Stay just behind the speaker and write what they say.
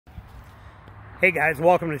Hey guys,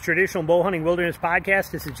 welcome to Traditional Bow Hunting Wilderness Podcast.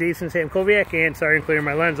 This is Jason Samkoviak, and sorry I'm clearing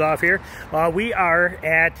my lens off here. We are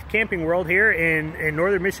at Camping World here in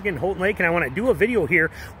northern Michigan, Houghton Lake, and I want to do a video here.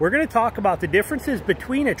 We're going to talk about the differences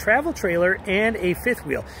between a travel trailer and a fifth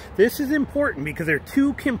wheel. This is important because they're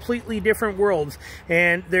two completely different worlds,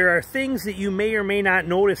 and there are things that you may or may not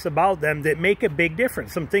notice about them that make a big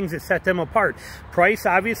difference, some things that set them apart. Price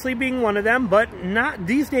obviously being one of them, but not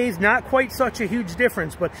these days, not quite such a huge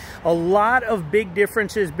difference, but a lot of big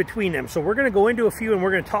differences between them. So we're going to go into a few and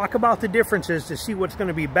we're going to talk about the differences to see what's going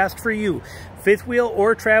to be best for you, fifth wheel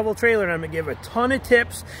or travel trailer. And I'm going to give a ton of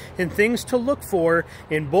tips and things to look for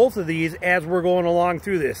in both of these as we're going along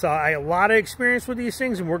through this. I have a lot of experience with these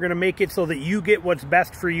things, and we're going to make it so that you get what's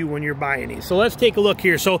best for you when you're buying these. So let's take a look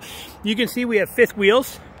here. So you can see we have fifth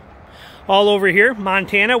wheels all over here.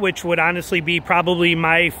 Montana, which would honestly be probably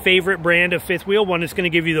my favorite brand of fifth wheel, one that's going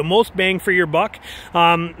to give you the most bang for your buck.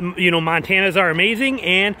 You know, Montanas are amazing,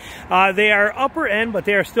 and they are upper end, but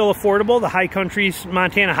they are still affordable. The High Countries,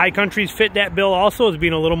 Montana High Countries fit that bill also as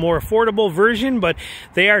being a little more affordable version, but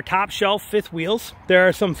they are top shelf fifth wheels. There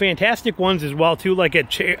are some fantastic ones as well too, like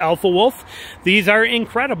a Alpha Wolf. These are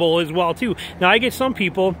incredible as well too. Now I get some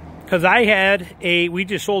people, because I had a, we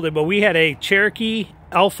just sold it, but we had a Cherokee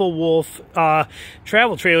Alpha Wolf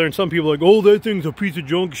travel trailer, and some people are like, oh, that thing's a piece of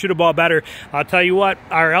junk, should have bought better. I'll tell you what,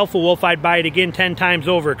 our Alpha Wolf, I'd buy it again 10 times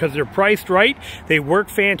over because they're priced right. They work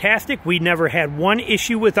fantastic. We never had one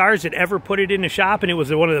issue with ours that ever put it in the shop, and it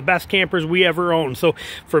was one of the best campers we ever owned. So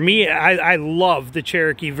for me, I love the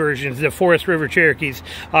Cherokee versions, the Forest River Cherokees.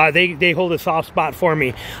 They hold a soft spot for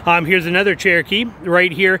me. Here's another Cherokee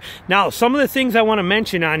right here. Now, some of the things I want to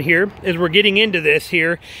mention on here as we're getting into this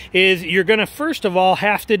here is you're going to first of all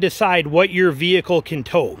have to decide what your vehicle can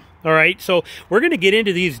tow. All right, so we're going to get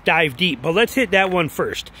into these, dive deep, but let's hit that one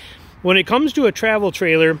first. When it comes to a travel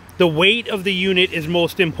trailer, the weight of the unit is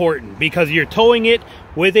most important because you're towing it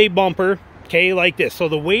with a bumper, okay, like this. So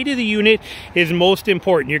the weight of the unit is most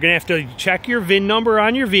important. You're going to have to check your VIN number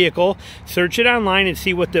on your vehicle, search it online, and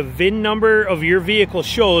see what the VIN number of your vehicle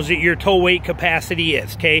shows that your tow weight capacity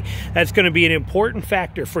is, okay? That's going to be an important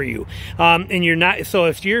factor for you. And you're not, so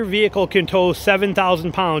if your vehicle can tow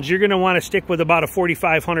 7,000 pounds, you're going to want to stick with about a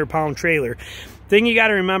 4,500 pound trailer. Thing you got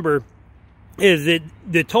to remember is that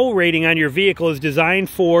the tow rating on your vehicle is designed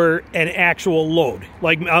for an actual load.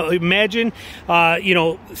 Like imagine, you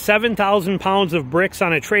know, 7,000 pounds of bricks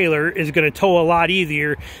on a trailer is going to tow a lot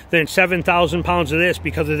easier than 7,000 pounds of this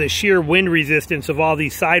because of the sheer wind resistance of all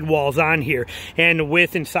these sidewalls on here and the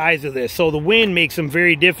width and size of this. So the wind makes them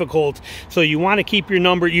very difficult. So you want to keep your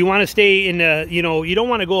number, you want to stay in the, you know, you don't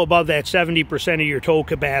want to go above that 70% of your tow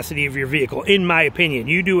capacity of your vehicle, in my opinion.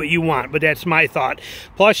 You do what you want, but that's my thought.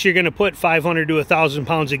 Plus you're going to put 500 to 1,000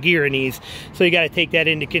 pounds of gear in these, so you got to take that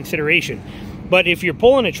into consideration. But if you're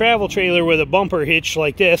pulling a travel trailer with a bumper hitch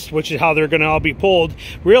like this, which is how they're going to all be pulled,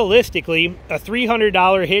 realistically, a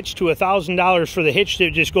 $300 hitch to $1,000 for the hitch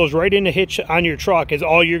that just goes right in the hitch on your truck is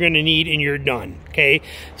all you're going to need, and you're done. Okay,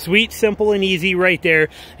 sweet, simple, and easy right there.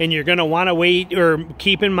 And you're going to want to wait or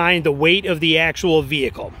keep in mind the weight of the actual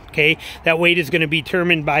vehicle. Okay, that weight is going to be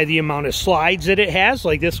determined by the amount of slides that it has.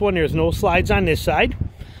 Like this one, there's no slides on this side.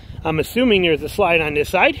 I'm assuming there's a slide on this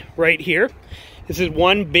side, right here. This is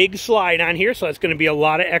one big slide on here, so that's going to be a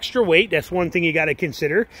lot of extra weight. That's one thing you got to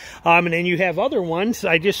consider. And then you have other ones.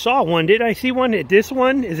 I just saw one. Did I see one? This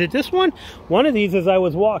one? Is it this one? One of these as I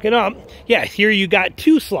was walking up. Yeah, here you got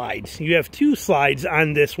two slides. You have two slides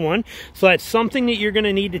on this one. So that's something that you're going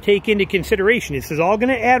to need to take into consideration. This is all going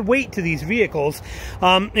to add weight to these vehicles,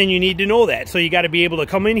 and you need to know that. So you got to be able to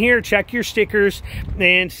come in here, check your stickers,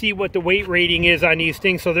 and see what the weight rating is on these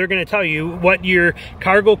things. So they're going to tell you what your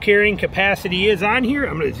cargo carrying capacity is on here.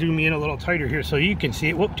 I'm going to zoom in a little tighter here so you can see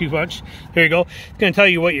it. Whoop, too much. There you go. It's going to tell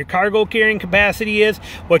you what your cargo carrying capacity is,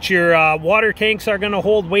 what your water tanks are going to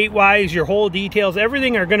hold weight-wise, your whole details,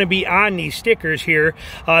 everything are going to be on these stickers here.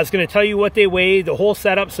 It's going to tell you what they weigh, the whole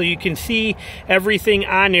setup, so you can see everything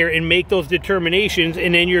on there and make those determinations.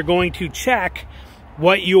 And then you're going to check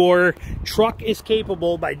what your truck is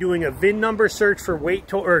capable by doing a VIN number search for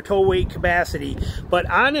weight or tow weight capacity. But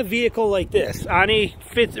on a vehicle like this, on a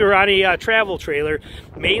travel trailer,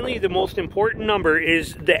 mainly the most important number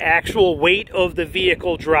is the actual weight of the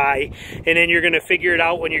vehicle dry, and then you're going to figure it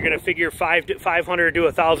out when you're going to figure 500 to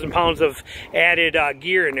 1,000 pounds of added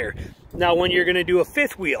gear in there. Now, when you're going to do a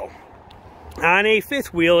fifth wheel, on a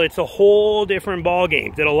fifth wheel, it's a whole different ball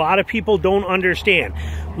game that a lot of people don't understand.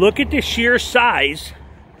 Look at the sheer size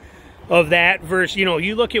of that versus, you know,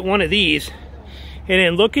 you look at one of these and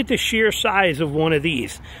then look at the sheer size of one of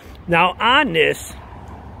these. Now on this,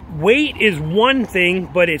 weight is one thing,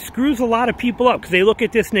 but it screws a lot of people up because they look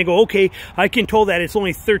at this and they go, okay, I can tow that. It's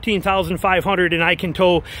only 13,500 and I can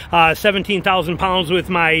tow 17,000 pounds with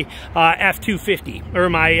my F-250 or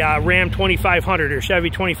my Ram 2500 or Chevy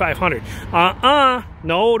 2500.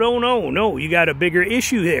 No. You got a bigger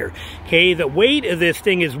issue there. Okay, the weight of this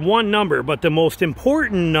thing is one number, but the most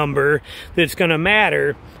important number that's going to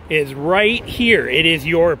matter is right here. It is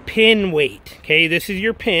your pin weight. Okay, this is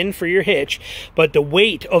your pin for your hitch, but the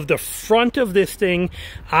weight of the front of this thing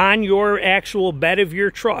on your actual bed of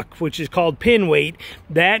your truck, which is called pin weight,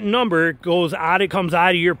 that number goes out, it comes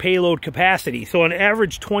out of your payload capacity. So an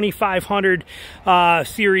average 2500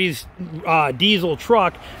 series diesel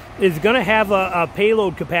truck is going to have a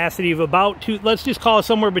payload capacity of about let's just call it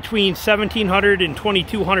somewhere between 1,700 and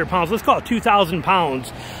 2,200 pounds. Let's call it 2,000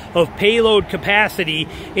 pounds of payload capacity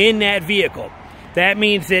in that vehicle. That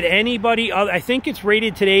means that anybody, I think it's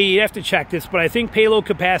rated today, you have to check this, but I think payload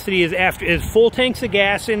capacity is full tanks of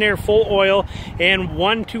gas in there, full oil, and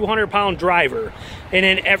one 200-pound driver. And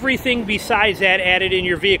then everything besides that added in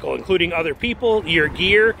your vehicle, including other people, your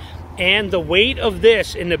gear, and the weight of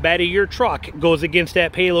this in the bed of your truck goes against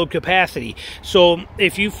that payload capacity. So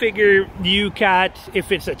if you figure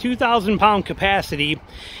if it's a 2,000 pound capacity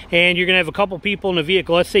and you're gonna have a couple people in the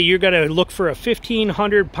vehicle, let's say you're gonna look for a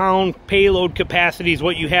 1,500 pound payload capacity is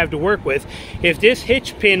what you have to work with. If this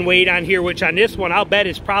hitch pin weight on here, which on this one I'll bet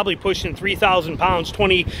is probably pushing 3,000 pounds,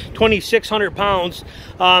 2,600 pounds,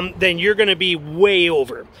 then you're gonna be way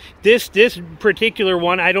over. This particular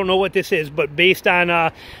one, I don't know what this is, but based on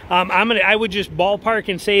I would just ballpark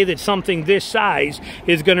and say that something this size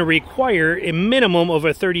is going to require a minimum of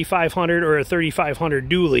a 3,500 or a 3,500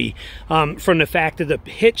 dually from the fact of the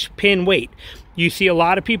hitch pin weight. You see a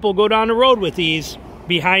lot of people go down the road with these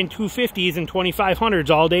behind 250s and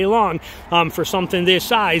 2,500s all day long for something this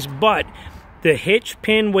size, but the hitch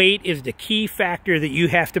pin weight is the key factor that you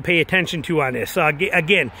have to pay attention to on this.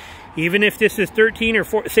 Again, even if this is 13 or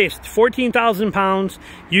say it's 14,000 pounds,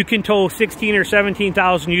 you can tow 16 or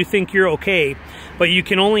 17,000, you think you're okay, but you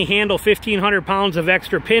can only handle 1,500 pounds of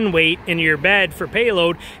extra pin weight in your bed for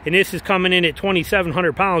payload, and this is coming in at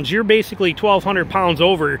 2,700 pounds. You're basically 1,200 pounds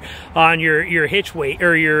over on your hitch weight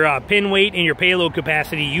or your pin weight and your payload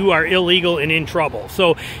capacity. You are illegal and in trouble.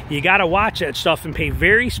 So you got to watch that stuff and pay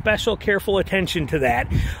very special, careful attention to that.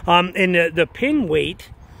 And the pin weight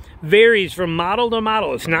varies from model to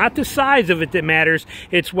model. It's not the size of it that matters.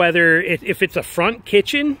 It's whether if it's a front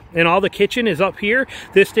kitchen and all the kitchen is up here,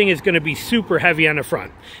 this thing is going to be super heavy on the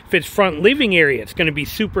front. If it's front living area, it's going to be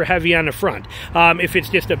super heavy on the front. If it's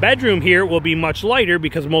just a bedroom here, it will be much lighter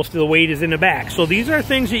because most of the weight is in the back. So these are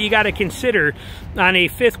things that you got to consider on a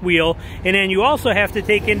fifth wheel. And then you also have to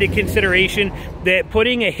take into consideration that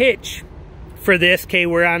putting a hitch for this, okay,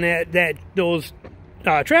 we're on those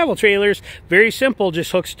travel trailers, very simple,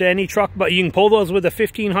 just hooks to any truck, but you can pull those with a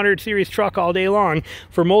 1,500 series truck all day long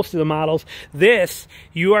for most of the models. This,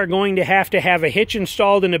 you are going to have a hitch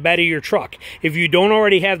installed in the bed of your truck. If you don't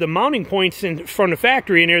already have the mounting points from the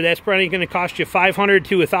factory in there, that's probably going to cost you $500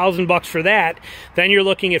 to $1,000 for that. Then you're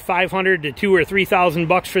looking at $500 to $2,000 or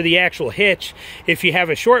 $3,000 for the actual hitch. If you have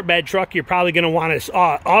a short bed truck, you're probably going to want an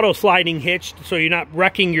auto sliding hitch so you're not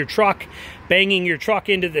wrecking your truck, banging your truck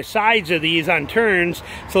into the sides of these on turns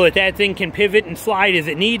so that thing can pivot and slide as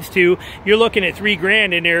it needs to. You're looking at $3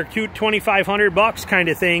 grand in there, $2,500 kind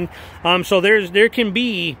of thing. So there can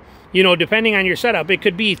be, you know, depending on your setup, it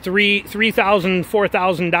could be $3,000,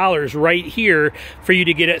 $4,000 right here for you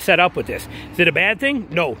to get it set up with this. Is it a bad thing?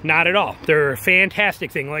 No, not at all. They're a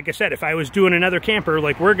fantastic thing. Like I said, if I was doing another camper,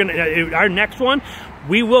 like our next one,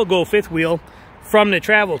 we will go fifth wheel from the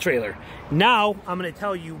travel trailer. Now, I'm going to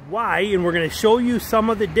tell you why, and we're going to show you some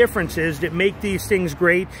of the differences that make these things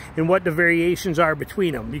great and what the variations are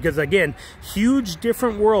between them. Because again, huge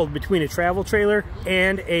different world between a travel trailer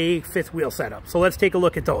and a fifth wheel setup. So let's take a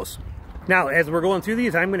look at those. Now, as we're going through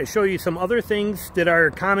these, I'm going to show you some other things that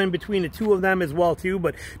are common between the two of them as well, too.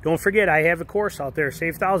 But don't forget, I have a course out there,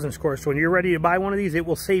 Save Thousands course. When you're ready to buy one of these, it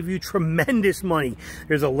will save you tremendous money.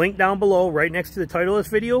 There's a link down below, right next to the title of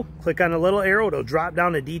this video. Click on the little arrow. It'll drop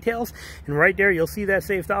down the details. And right there, you'll see that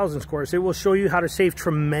Save Thousands course. It will show you how to save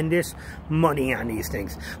tremendous money on these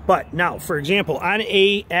things. But now, for example, on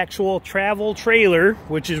a actual travel trailer,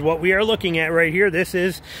 which is what we are looking at right here, this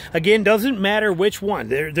is, again, doesn't matter which one.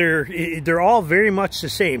 They're all very much the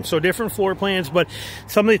same. So different floor plans, but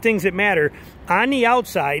some of the things that matter on the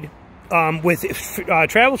outside with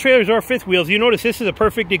travel trailers or fifth wheels, you notice this is a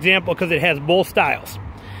perfect example because it has both styles.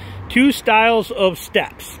 Two styles of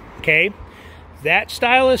steps, okay? That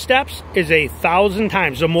style of steps is 1,000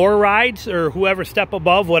 times. The more rides, or whoever step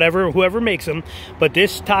above, whoever makes them, but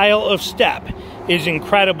this style of step is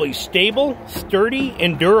incredibly stable, sturdy,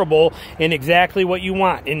 and durable, and exactly what you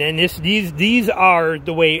want. And then these are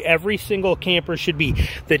the way every single camper should be.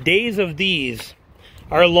 The days of these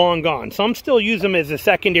are long gone. Some still use them as a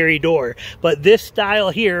secondary door, but this style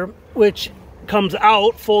here, which comes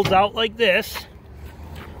out, folds out like this,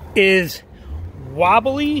 is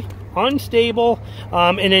wobbly, unstable,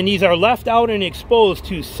 and then these are left out and exposed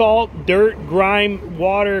to salt, dirt, grime,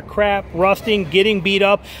 water, crap, rusting, getting beat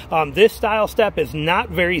up. This style step is not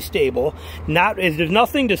very stable. There's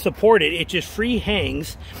nothing to support it. It just free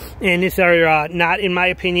hangs, and these are not, in my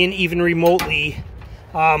opinion, even remotely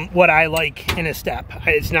what I like in a step.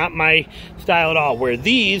 It's not my style at all. Where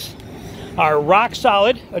these are rock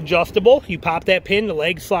solid, adjustable. You pop that pin, the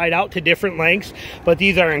legs slide out to different lengths, but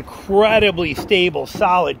these are incredibly stable,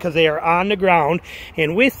 solid, because they are on the ground.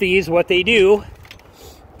 And with these, what they do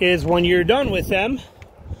is when you're done with them,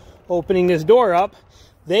 opening this door up,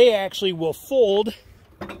 they actually will fold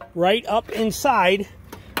right up inside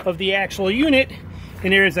of the actual unit,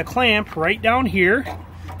 and there is a clamp right down here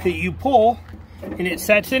that you pull, and it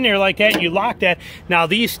sets in there like that, and you lock that. Now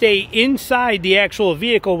these stay inside the actual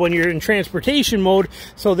vehicle when you're in transportation mode,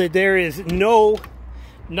 so that there is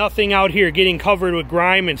nothing out here getting covered with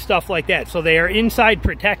grime and stuff like that. So they are inside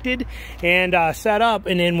protected and set up,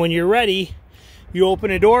 and then when you're ready, you open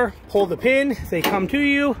a door, pull the pin, they come to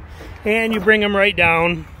you, and you bring them right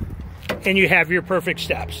down, and you have your perfect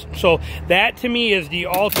steps. So that to me is the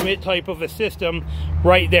ultimate type of a system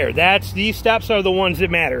right there. These steps are the ones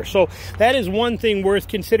that matter. So that is one thing worth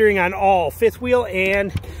considering on all fifth wheel,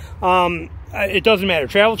 and it doesn't matter,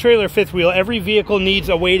 travel trailer, fifth wheel, every vehicle needs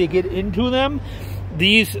a way to get into them.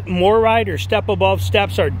 These more ride or step above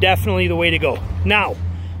steps are definitely the way to go. Now,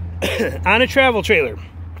 on a travel trailer,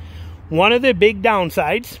 one of the big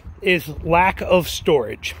downsides is lack of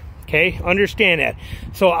storage. Okay, understand that.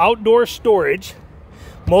 So outdoor storage,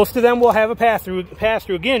 most of them will have a pass-through.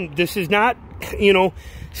 Again, this is not, you know,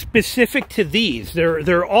 specific to these.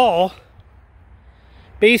 They're all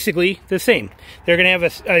basically the same. They're going to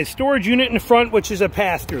have a storage unit in the front, which is a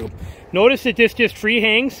pass-through. Notice that this just free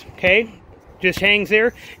hangs, okay? Just hangs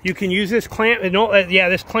there. You can use this clamp. Yeah,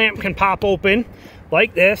 this clamp can pop open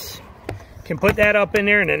like this. Can put that up in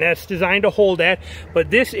there, and then that's designed to hold that. But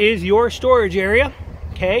this is your storage area.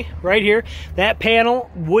 Okay, right here, that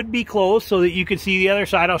panel would be closed so that you could see the other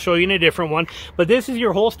side. I'll show you in a different one, but this is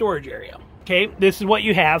your whole storage area. Okay, this is what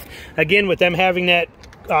you have. Again, with them having that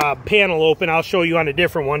panel open, I'll show you on a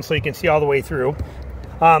different one so you can see all the way through.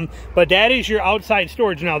 But that is your outside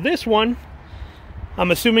storage. Now this one,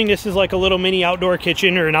 I'm assuming this is like a little mini outdoor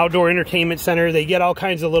kitchen or an outdoor entertainment center. They get all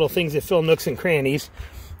kinds of little things that fill nooks and crannies.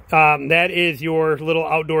 That is your little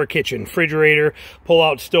outdoor kitchen, refrigerator,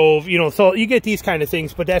 pull-out stove, you know, so you get these kind of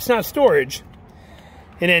things, but that's not storage.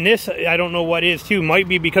 And then this, I don't know what is too, might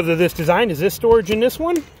be because of this design. Is this storage in this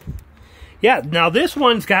one? Yeah, now this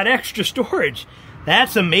one's got extra storage.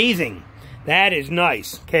 That's amazing. That is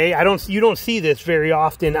nice. Okay, you don't see this very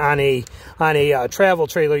often on a travel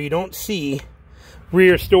trailer. You don't see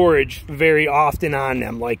rear storage very often on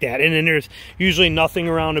them like that, and then there's usually nothing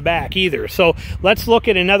around the back either. So let's look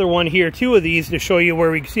at another one here, two of these, to show you where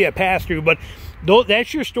we can see a pass-through. But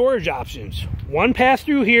that's your storage options. One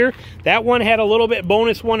pass-through here. That one had a little bit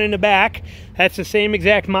bonus one in the back. That's the same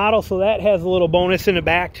exact model, so that has a little bonus in the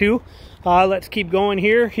back too. Let's keep going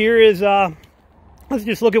here. Here is let's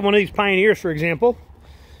just look at one of these Pioneers, for example.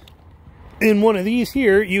 In one of these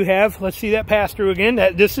here, you have, let's see that pass-through again.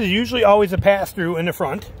 This is usually always a pass-through in the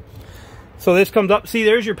front. So this comes up, see,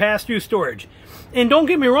 there's your pass-through storage. And don't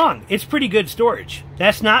get me wrong, it's pretty good storage.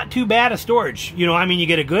 That's not too bad a storage. You know, I mean, you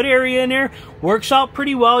get a good area in there, works out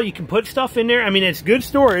pretty well. You can put stuff in there. I mean, it's good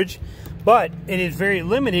storage, but it is very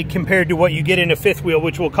limited compared to what you get in a fifth wheel,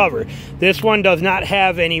 which we'll cover. This one does not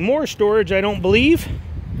have any more storage, I don't believe.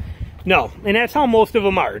 No, and that's how most of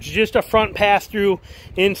them are. It's just a front pass-through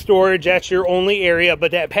in storage. That's your only area, but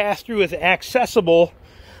that pass-through is accessible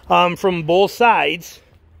from both sides.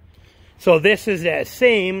 So this is that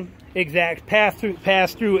same exact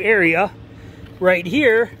pass-through area right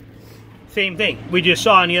here. Same thing we just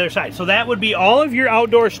saw on the other side. So that would be all of your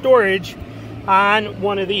outdoor storage on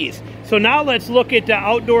one of these. So now let's look at the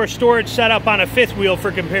outdoor storage setup on a fifth wheel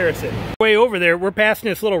for comparison. Way over there, we're passing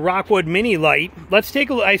this little Rockwood mini light. Let's take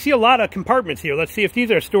a look. I see a lot of compartments here. Let's see if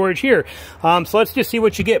these are storage here. So let's just see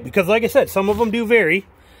what you get, because like I said, some of them do vary.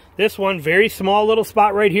 This one, very small little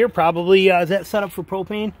spot right here. Probably, is that set up for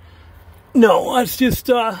propane? No, that's just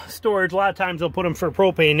storage. A lot of times they'll put them for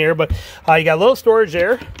propane there, but you got a little storage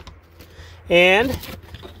there. And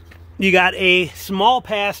you got a small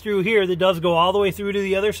pass-through here that does go all the way through to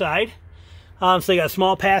the other side. So you got a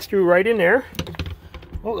small pass-through right in there.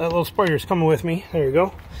 Oh, that little spoiler's coming with me. There you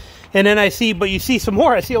go. And then I see, but you see some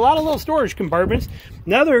more. I see a lot of little storage compartments.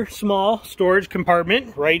 Another small storage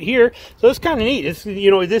compartment right here. So it's kind of neat. It's,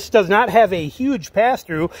 you know, this does not have a huge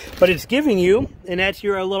pass-through, but it's giving you, and that's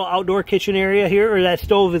your little outdoor kitchen area here, or that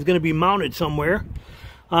stove is going to be mounted somewhere.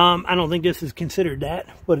 I don't think this is considered that,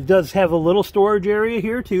 but it does have a little storage area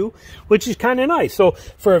here too, which is kind of nice. So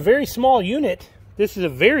for a very small unit, this is a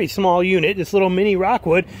very small unit, this little mini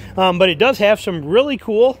Rockwood, but it does have some really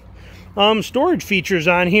cool storage features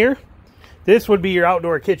on here. This would be your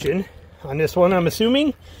outdoor kitchen on this one, I'm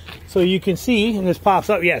assuming. So you can see, and this pops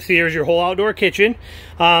up, yeah, see there's your whole outdoor kitchen.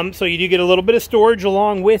 So you do get a little bit of storage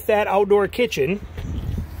along with that outdoor kitchen.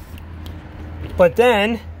 But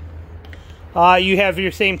then you have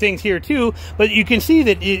your same things here too, but you can see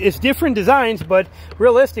that it's different designs, but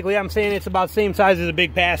realistically I'm saying it's about the same size as a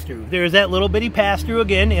big pass-through. There's that little bitty pass-through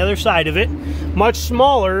again, the other side of it, much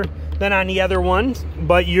smaller than on the other ones,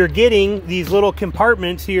 but you're getting these little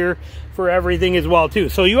compartments here for everything as well too.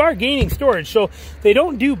 So you are gaining storage, so they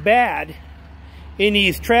don't do bad in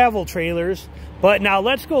these travel trailers. But now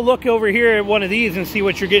let's go look over here at one of these and see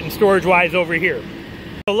what you're getting storage wise over here.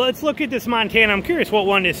 So let's look at this Montana. I'm curious what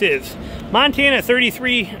one this is. Montana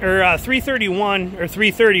 33 or 331 or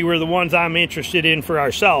 330 were the ones I'm interested in for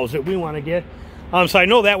ourselves that we want to get. So I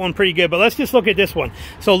know that one pretty good, but let's just look at this one.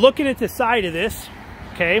 So looking at the side of this,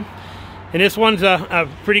 okay, and this one's a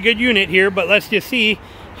pretty good unit here, but let's just see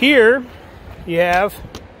here. You have,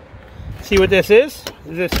 see what this is?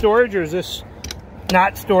 Is this storage or is this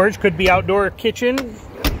not storage? Could be outdoor kitchen.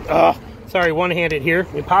 Sorry, one-handed here.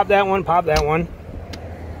 You pop that one, pop that one.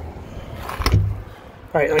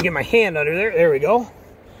 All right, let me get my hand under there. There we go.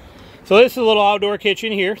 So this is a little outdoor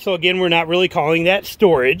kitchen here. So again, we're not really calling that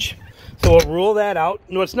storage. So we'll rule that out.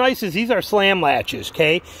 And what's nice is these are slam latches,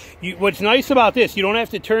 okay? What's nice about this, you don't have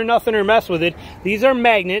to turn nothing or mess with it. These are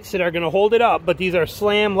magnets that are going to hold it up, but these are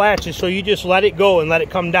slam latches, so you just let it go and let it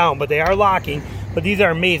come down. But they are locking, but these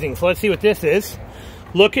are amazing. So let's see what this is.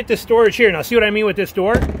 Look at the storage here. Now see what I mean with this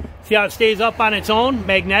door? See how it stays up on its own,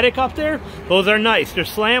 magnetic up there? Those are nice. They're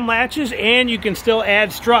slam latches, and you can still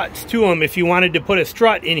add struts to them if you wanted to put a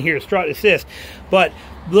strut in here, strut assist. But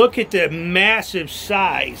look at the massive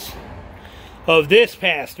size of this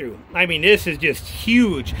pass-through. I mean, this is just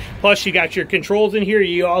huge. Plus you got your controls in here.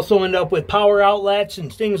 You also end up with power outlets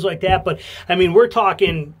and things like that. But I mean, we're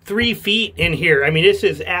talking 3 feet in here. I mean, this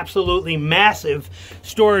is absolutely massive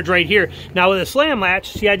storage right here. Now with a slam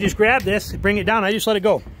latch, see, I just grab this, bring it down, I just let it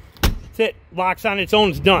go. That's it. Locks on its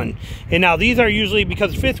own, it's done. And now these are usually,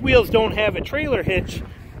 because fifth wheels don't have a trailer hitch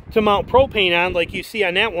to mount propane on, like you see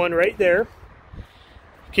on that one right there.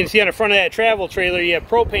 You can see on the front of that travel trailer, you have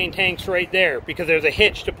propane tanks right there because there's a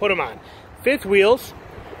hitch to put them on. Fifth wheels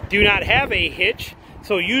do not have a hitch,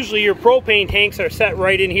 so usually your propane tanks are set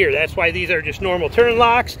right in here. That's why these are just normal turn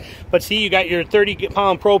locks. But see, you got your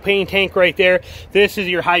 30-pound propane tank right there. This is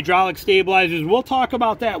your hydraulic stabilizers. We'll talk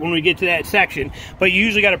about that when we get to that section. But you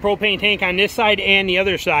usually got a propane tank on this side and the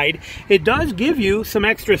other side. It does give you some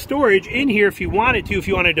extra storage in here if you wanted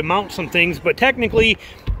to mount some things, but technically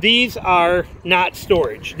these are not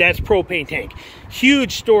storage. That's propane tank.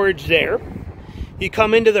 Huge storage there. You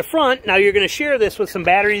come into the front, now you're going to share this with some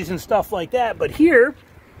batteries and stuff like that, but here,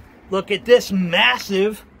 look at this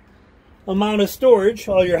massive amount of storage.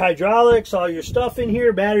 All your hydraulics, all your stuff in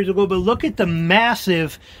here, batteries will go, but look at the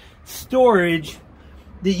massive storage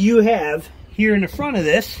that you have here in the front of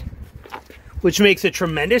this, which makes a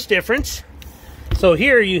tremendous difference. So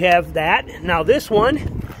here you have that. Now this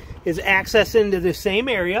one is access into the same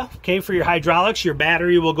area, okay, for your hydraulics. Your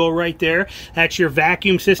battery will go right there. That's your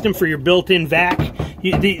vacuum system for your built-in vac.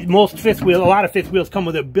 Most fifth wheel, a lot of fifth wheels come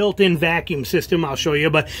with a built-in vacuum system. I'll show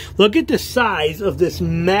you, but look at the size of this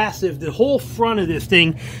massive, the whole front of this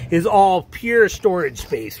thing is all pure storage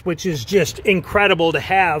space, which is just incredible to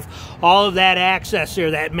have all of that access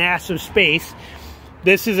there, that massive space.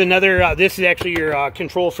 This is another, this is actually your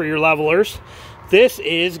control for your levelers. This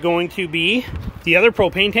is going to be the other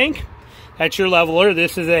propane tank. That's your leveler.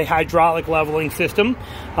 This is a hydraulic leveling system.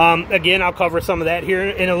 Again, I'll cover some of that here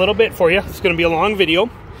in a little bit for you. It's going to be a long video.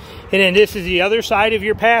 And then this is the other side of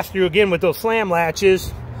your pass-through, again, with those slam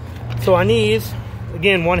latches. So on these,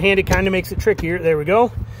 again, one-handed kind of makes it trickier. There we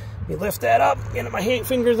go. You lift that up, get my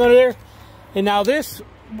fingers under there. And now this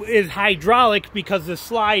is hydraulic because the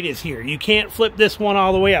slide is here. You can't flip this one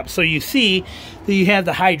all the way up. So you see that you have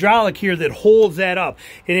the hydraulic here that holds that up,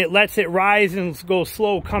 and it lets it rise and go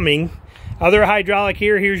slow coming. Other hydraulic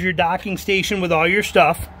here. Here's your docking station with all your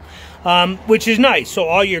stuff. which is nice. So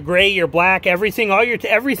all your gray, your black, everything,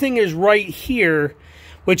 everything is right here,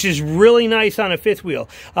 which is really nice on a fifth wheel.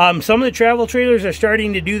 Some of the travel trailers are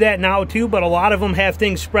starting to do that now too, but a lot of them have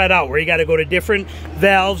things spread out where you got to go to different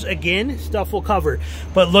valves. Again, stuff will cover.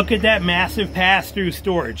 But look at that massive pass-through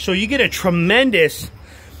storage. So you get a tremendous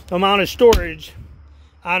amount of storage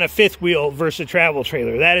on a fifth wheel versus a travel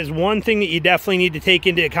trailer. That is one thing that you definitely need to take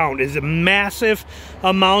into account, is the massive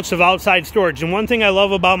amounts of outside storage. And one thing I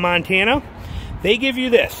love about Montana, they give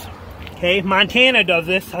you this. Okay, Montana does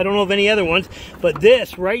this. I don't know of any other ones, but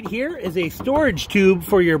this right here is a storage tube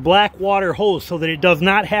for your black water hose so that it does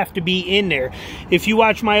not have to be in there. If you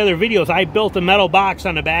watch my other videos, I built a metal box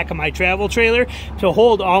on the back of my travel trailer to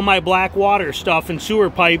hold all my black water stuff and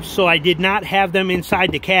sewer pipes, so I did not have them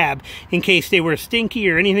inside the cab in case they were stinky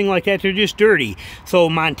or anything like that. They're just dirty. So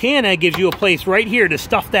Montana gives you a place right here to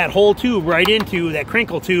stuff that whole tube right into, that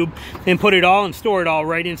crinkle tube, and put it all and store it all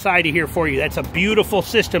right inside of here for you. That's a beautiful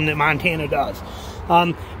system that Montana does.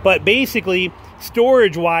 But basically,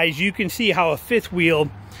 storage wise, you can see how a fifth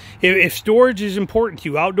wheel, if storage is important to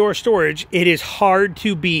you, outdoor storage, it is hard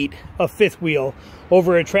to beat a fifth wheel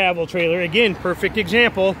over a travel trailer. Again, perfect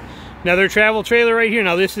example, another travel trailer right here.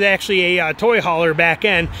 Now this is actually a toy hauler back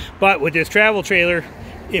end, but with this travel trailer,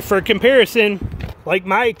 if for comparison, like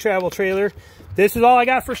my travel trailer, this is all I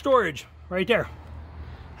got for storage right there.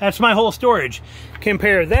 That's my whole storage.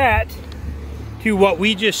 Compare that to what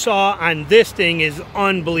we just saw on this thing is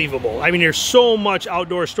unbelievable. I mean, there's so much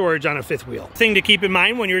outdoor storage on a fifth wheel. Thing to keep in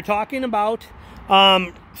mind when you're talking about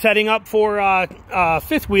setting up for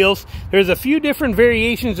fifth wheels, there's a few different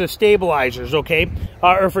variations of stabilizers, okay?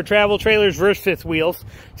 Or for travel trailers versus fifth wheels.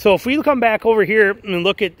 So if we come back over here and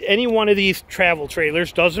look at any one of these travel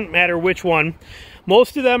trailers, doesn't matter which one,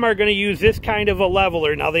 most of them are going to use this kind of a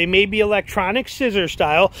leveler. Now they may be electronic scissor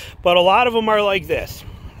style, but a lot of them are like this.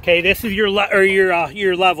 Okay, this is your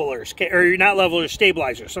levelers, okay, or not levelers,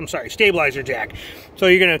 stabilizers. I'm sorry, stabilizer jack. So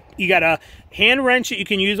you got a hand wrench that you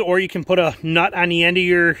can use, or you can put a nut on the end of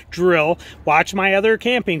your drill. Watch my other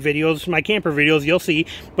camping videos, my camper videos, you'll see.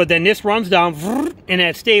 But then this runs down and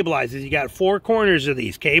that stabilizes. You got 4 corners of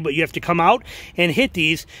these, okay? But you have to come out and hit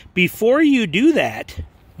these. Before you do that,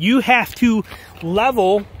 you have to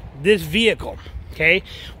level this vehicle. Okay,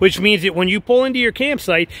 which means that when you pull into your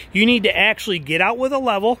campsite, you need to actually get out with a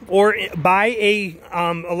level or buy a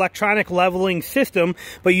electronic leveling system,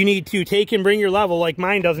 but you need to take and bring your level. Like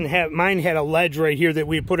mine doesn't have, mine had a ledge right here that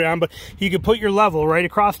we put it on, but you could put your level right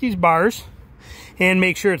across these bars and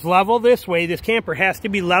make sure it's level this way. This camper has to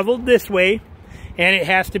be leveled this way, and it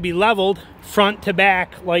has to be leveled front to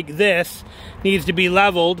back like this. Needs to be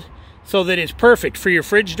leveled so that it's perfect for your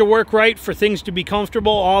fridge to work right, for things to be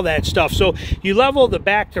comfortable, all that stuff. So you level the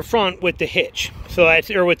back to front with the hitch, so that's,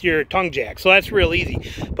 or with your tongue jack, so that's real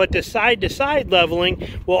easy. But the side to side leveling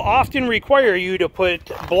will often require you to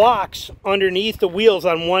put blocks underneath the wheels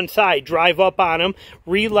on one side, drive up on them,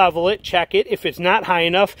 re-level it, check it. If it's not high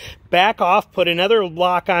enough, back off, put another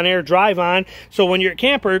block on there, drive on. So when you're at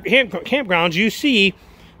campgrounds, you see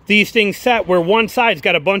these things set where one side's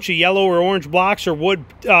got a bunch of yellow or orange blocks or wood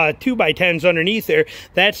 2x10s underneath there.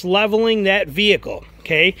 That's leveling that vehicle,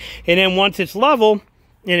 okay? And then once it's level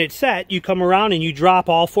and it's set, you come around and you drop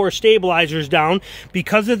all 4 stabilizers down.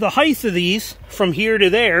 Because of the height of these from here to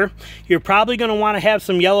there, you're probably going to want to have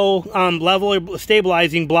some yellow level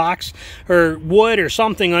stabilizing blocks or wood or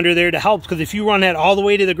something under there to help, because if you run that all the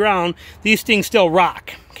way to the ground, these things still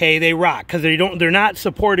rock. Okay, they rock because they're not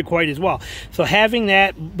supported quite as well. So having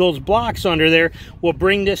those blocks under there will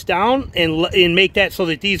bring this down and make that so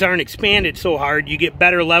that these aren't expanded so hard. You get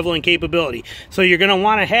better leveling capability. So you're going to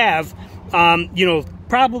want to have you know,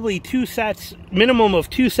 probably 2 sets, minimum of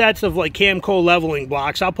 2 sets of like Camco leveling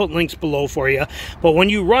blocks. I'll put links below for you. But when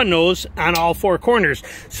you run those on all 4 corners,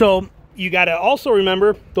 so you got to also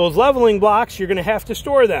remember those leveling blocks, you're going to have to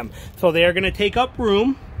store them. So they are going to take up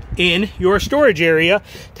room in your storage area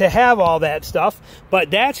to have all that stuff.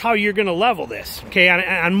 But that's how you're going to level this, okay?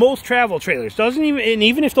 On most travel trailers, doesn't even, and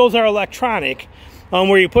even if those are electronic,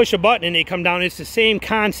 where you push a button and they come down, it's the same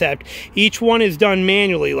concept. Each one is done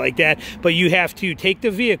manually like that, but you have to take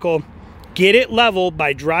the vehicle, get it leveled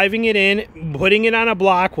by driving it in, putting it on a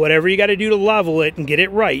block, whatever you got to do to level it and get it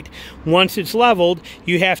right. Once it's leveled,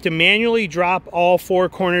 you have to manually drop all 4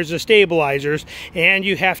 corners of stabilizers, and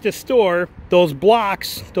you have to store those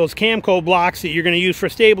blocks, those Camco blocks that you're going to use for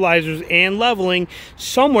stabilizers and leveling,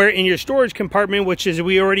 somewhere in your storage compartment, which, as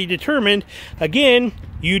we already determined, again,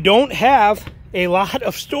 you don't have a lot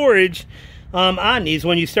of storage on these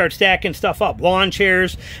when you start stacking stuff up. Lawn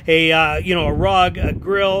chairs, a rug, a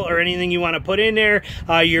grill, or anything you want to put in there.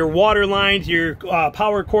 Your water lines, your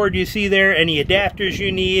power cord you see there, any adapters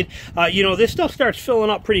you need. This stuff starts filling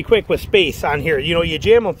up pretty quick with space on here. You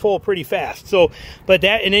jam them full pretty fast. So, and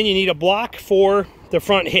then you need a block for the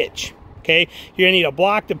front hitch. Okay, you're gonna need a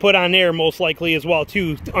block to put on there most likely as well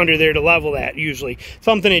too, under there to level that. Usually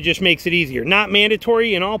something that just makes it easier. Not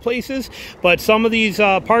mandatory in all places, but some of these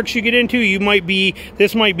parks you get into,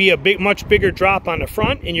 this might be a much bigger drop on the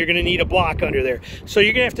front, and you're gonna need a block under there. So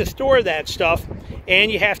you're gonna have to store that stuff,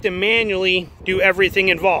 and you have to manually do everything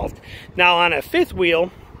involved. Now on a fifth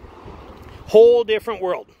wheel, whole different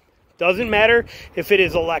world. Doesn't matter if it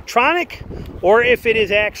is electronic or if it is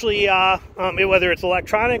actually, whether it's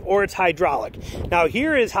electronic or it's hydraulic. Now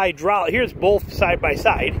here is hydraulic, here's both side by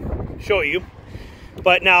side, show you.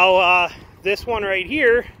 But now this one right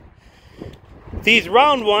here, these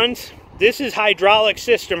round ones, this is hydraulic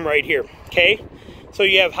system right here, okay? So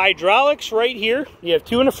you have hydraulics right here. You have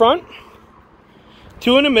 2 in the front,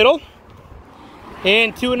 2 in the middle,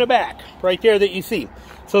 and 2 in the back, right there that you see.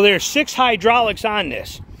 So there's 6 hydraulics on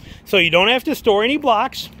this. So you don't have to store any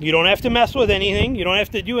blocks. You don't have to mess with anything. You don't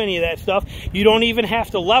have to do any of that stuff. You don't even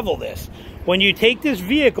have to level this. When you take this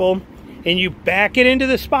vehicle and you back it into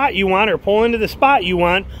the spot you want, or pull into the spot you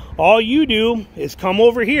want, all you do is come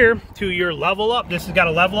over here to your level up. This has got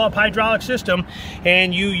a level up hydraulic system,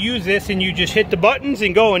 and you use this and you just hit the buttons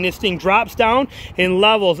and go, and this thing drops down and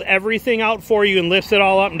levels everything out for you and lifts it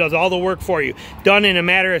all up and does all the work for you. Done in a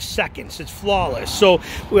matter of seconds. It's flawless. So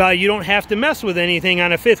you don't have to mess with anything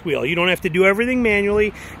on a fifth wheel. You don't have to do everything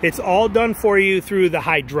manually. It's all done for you through the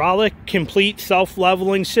hydraulic complete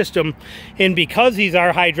self-leveling system. And because these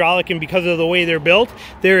are hydraulic and because of the way they're built,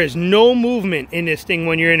 there is no movement in this thing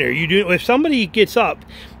when you're in there. If somebody gets up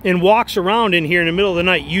and walks around in here in the middle of the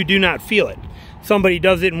night, you do not feel it. Somebody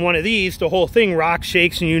does it in one of these, the whole thing rocks,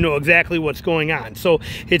 shakes, and you know exactly what's going on. So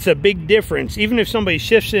it's a big difference. Even if somebody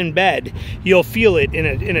shifts in bed, you'll feel it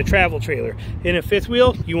in a travel trailer. In a fifth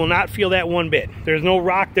wheel, you will not feel that one bit. There's no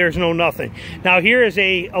rock, there's no nothing. Now here is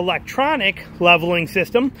a electronic leveling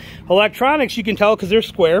system. Electronics, you can tell because they're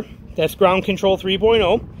square. That's ground control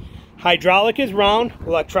 3.0. Hydraulic is round,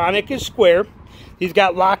 electronic is square. He's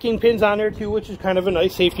got locking pins on there too, which is kind of a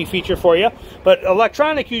nice safety feature for you. But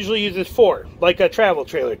electronic usually uses 4, like a travel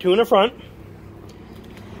trailer. 2 in the front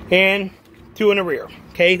and 2 in the rear.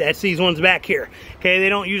 Okay, that's these ones back here. Okay, they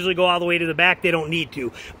don't usually go all the way to the back. They don't need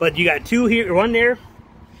to. But you got 2 here, 1 there,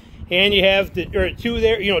 and you have 2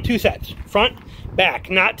 there. 2 sets, front,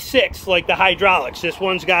 back. Not 6 like the hydraulics. This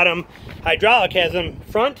one's got them. Hydraulic has them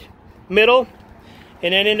front, middle,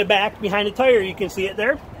 and then in the back behind the tire. You can see it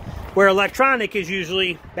there. Where electronic is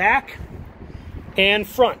usually back and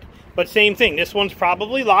front. But same thing, this one's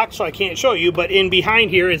probably locked, so I can't show you, but in behind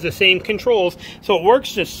here is the same controls. So it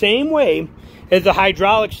works the same way as the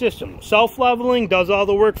hydraulic system. Self-leveling, does all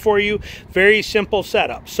the work for you. Very simple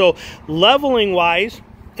setup. So leveling wise,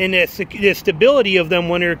 and the stability of them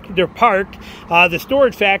when they're parked, the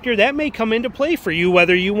storage factor, that may come into play for you,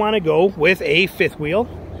 whether you want to go with a fifth wheel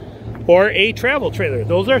or a travel trailer.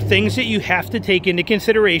 Those are things that you have to take into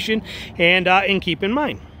consideration and keep in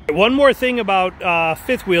mind. One more thing about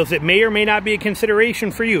fifth wheels that may or may not be a consideration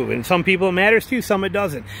for you, and some people it matters to, some it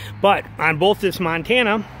doesn't. But on both this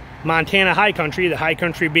Montana high country, the high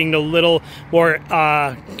country being the little more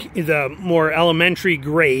the more elementary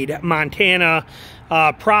grade, Montana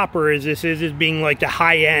proper as this is being like the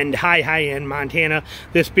high-end Montana,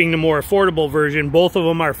 this being the more affordable version. Both of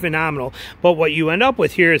them are phenomenal. But what you end up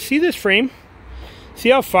with here is, see this frame? See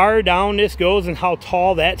how far down this goes and how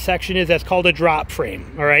tall that section is? That's called a drop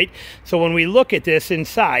frame, all right? So when we look at this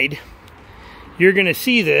inside, you're gonna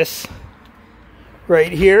see this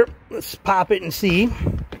right here. Let's pop it and see.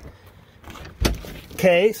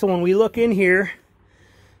 Okay, so when we look in here,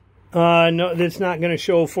 no, that's not going to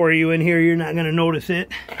show for you in here. You're not going to notice it.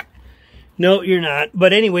 No, you're not.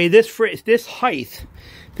 But anyway, this height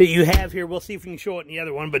that you have here, we'll see if we can show it in the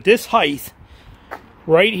other one, but this height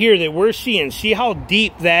right here that we're seeing, see how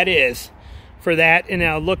deep that is for that. And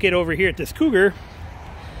now look at over here at this Cougar.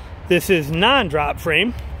 This is non-drop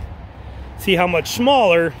frame. See how much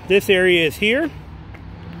smaller this area is here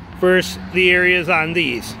versus the areas on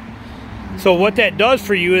these. So what that does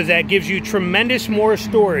for you is that gives you tremendous more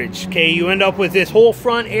storage. Okay, you end up with this whole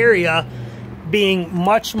front area being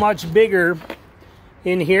much bigger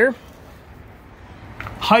in here.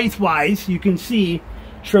 Height wise, you can see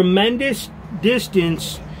tremendous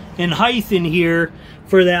distance and height in here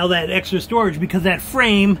for all that extra storage, because that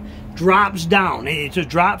frame drops down. It's a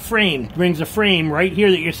drop frame. It brings the frame right here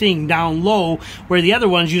that you're seeing down low, where the other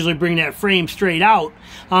ones usually bring that frame straight out.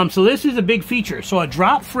 So this is a big feature. So a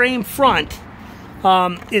drop frame front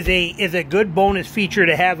is a good bonus feature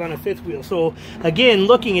to have on a fifth wheel. So again,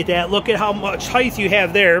 looking at that, look at how much height you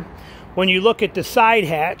have there. When you look at the side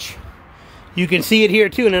hatch, you can see it here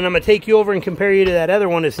too, and then I'm going to take you over and compare you to that other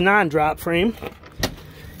one. It's non-drop frame.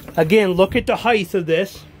 Again, look at the height of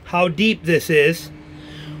this, how deep this is,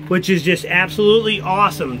 which is just absolutely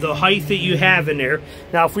awesome, the height that you have in there.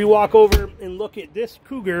 Now, if we walk over and look at this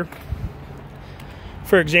Cougar,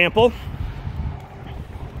 for example,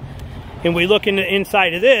 and we look in the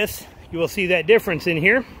inside of this, you will see that difference in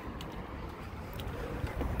here.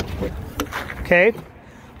 Okay,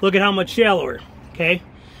 look at how much shallower, okay?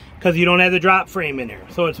 Because you don't have the drop frame in there,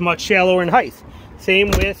 so it's much shallower in height.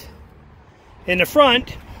 Same with in the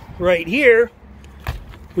front, right here,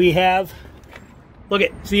 we have, look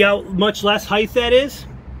at, see how much less height that is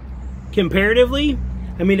comparatively?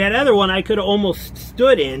 I mean, that other one I could have almost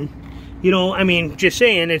stood in, you know, I mean, just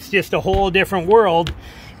saying, it's just a whole different world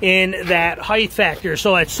in that height factor.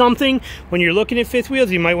 So that's something, when you're looking at fifth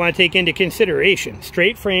wheels, you might want to take into consideration.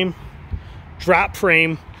 Straight frame, drop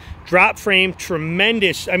frame,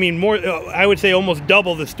 tremendous, I mean, more, I would say almost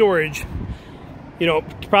double the storage, you know,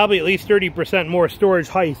 probably at least 30% more storage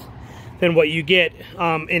height than what you get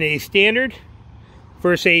in a standard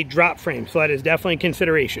versus a drop frame. So that is definitely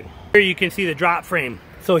consideration. Here you can see the drop frame.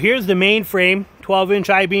 So here's the main frame,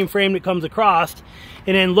 12-inch I-beam frame that comes across,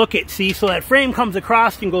 and then look at, see, so that frame comes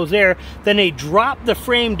across and goes there, then they drop the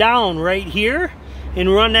frame down right here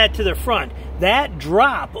and run that to the front. That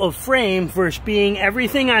drop of frame versus being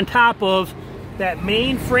everything on top of that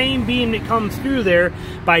main frame beam that comes through there,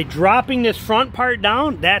 by dropping this front part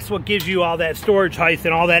down, that's what gives you all that storage height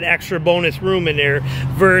and all that extra bonus room in there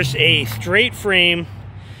versus a straight frame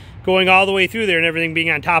going all the way through there and everything being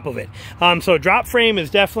on top of it. So drop frame is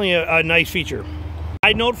definitely a nice feature.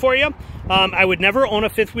 Side note for you, I would never own a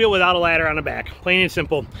fifth wheel without a ladder on the back, plain and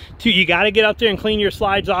simple. Two, you got to get up there and clean your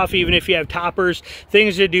slides off, even if you have toppers,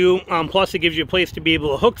 things to do. Plus, it gives you a place to be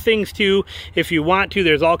able to hook things to if you want to.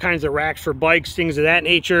 There's all kinds of racks for bikes, things of that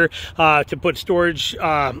nature, to put storage,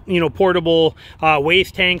 you know, portable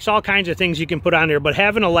waste tanks, all kinds of things you can put on there. But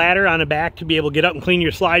having a ladder on the back to be able to get up and clean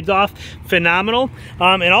your slides off, phenomenal.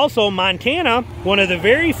 And also, Montana, one of the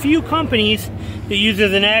very few companies that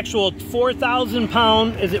uses an actual 4,000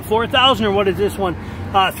 pound, is it 4,000 or what is this one?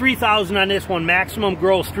 3,000 on this one, maximum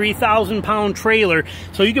gross 3,000 pound trailer.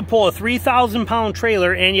 So you can pull a 3,000 pound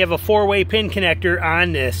trailer and you have a 4-way pin connector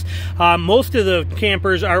on this. Most of the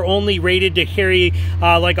campers are only rated to carry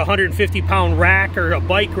like a 150 pound rack or a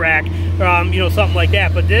bike rack, you know, something like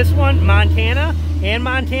that. But this one, Montana and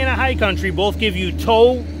Montana High Country both give you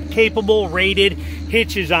tow capable rated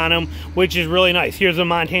hitches on them, which is really nice. Here's a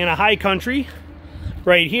Montana High Country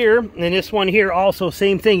right here, and this one here also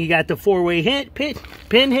same thing. You got the 4-way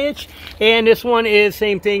pin hitch, and this one is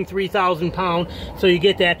same thing, 3,000 pound, so you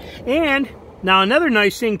get that. And now another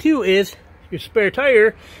nice thing too is your spare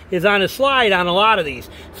tire is on a slide on a lot of these.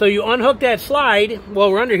 So you unhook that slide,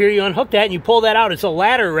 while we're under here, you unhook that and you pull that out. It's a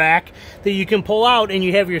ladder rack that you can pull out, and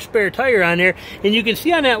you have your spare tire on there. And you can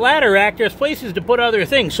see on that ladder rack, there's places to put other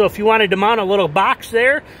things. So if you wanted to mount a little box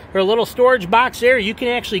there, or a little storage box there, you can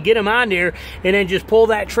actually get them on there and then just pull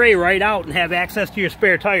that tray right out and have access to your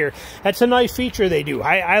spare tire. That's a nice feature they do.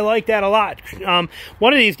 I like that a lot.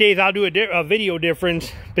 One of these days, I'll do a video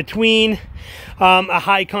difference between a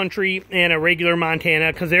High Country and a regular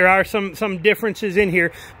Montana, because there are some differences in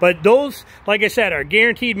here. But those, like I said, are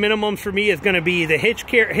guaranteed minimums for me. Is going to be the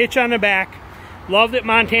hitch on the back. Love that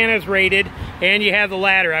Montana's rated, and you have the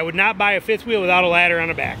ladder. I would not buy a fifth wheel without a ladder on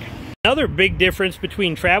the back. Another big difference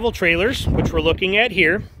between travel trailers, which we're looking at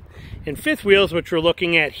here, and fifth wheels, which we're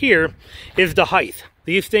looking at here, is the height.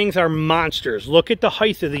 These things are monsters. Look at the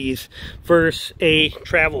height of these versus a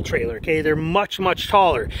travel trailer, okay? They're much, much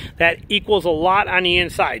taller. That equals a lot on the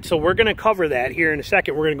inside. So we're gonna cover that here in a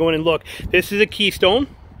second. We're gonna go in and look. This is a Keystone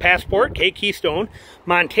Passport, okay, Keystone.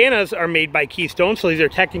 Montana's are made by Keystone, so these are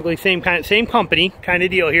technically same company kind of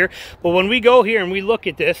deal here. But when we go here and we look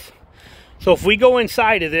at this, so if we go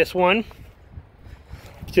inside of this one,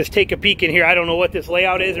 just take a peek in here. I don't know what this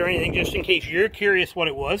layout is or anything, just in case you're curious what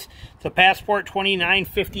it was. It's a Passport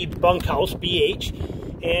 2950 bunkhouse BH,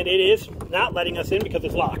 and it is not letting us in because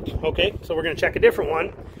it's locked. Okay, so we're going to check a different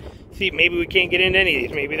one. See, maybe we can't get into any of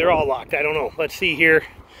these. Maybe they're all locked. I don't know. Let's see here.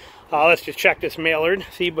 Let's just check this Maillard.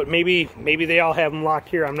 See, but maybe they all have them locked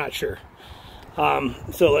here. I'm not sure.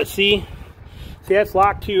 So let's see. See, that's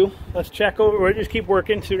locked too. Let's check over. We'll just keep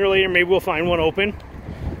working. Sooner or later, maybe we'll find one open.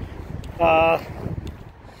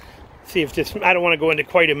 see if this, I don't want to go into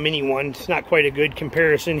quite a mini one. It's not quite a good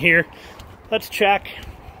comparison here. Let's check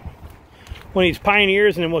one of these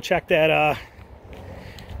Pioneers, and then we'll check that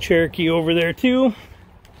Cherokee over there too.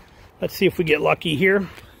 Let's see if we get lucky here.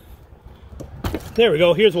 There we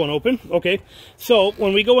go. Here's one open. Okay. So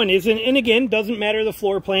when we go in, and again, doesn't matter the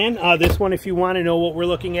floor plan. This one, if you want to know what we're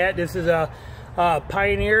looking at, this is a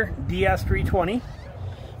Pioneer DS320.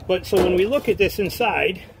 But so when we look at this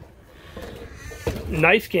inside,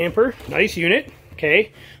 nice camper, nice unit.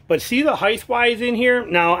 Okay. But see the height-wise in here?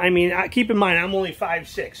 Now, I mean, keep in mind, I'm only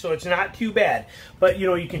 5'6", so it's not too bad. But, you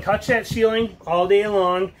know, you can touch that ceiling all day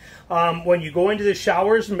long. When you go into the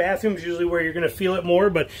showers and bathrooms, usually where you're going to feel it more.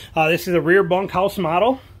 But this is a rear bunkhouse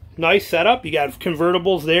model. Nice setup. You got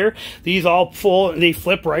convertibles there. These all full, they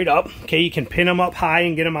flip right up. Okay, you can pin them up high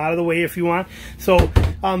and get them out of the way if you want. So,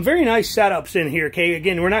 very nice setups in here. Okay,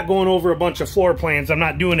 again, we're not going over a bunch of floor plans. I'm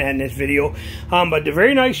not doing that in this video. But a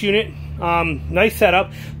very nice unit. Nice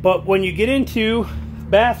setup. But when you get into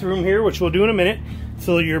bathroom here, which we'll do in a minute,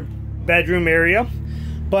 so your bedroom area,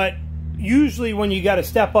 but usually when you got to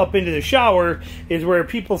step up into the shower is where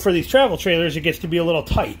people, for these travel trailers, it gets to be a little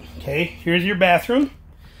tight. Okay, here's your bathroom.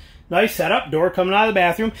 Nice setup, door coming out of the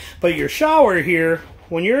bathroom. But your shower here,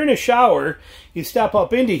 when you're in a shower, you step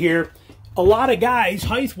up into here. A lot of guys,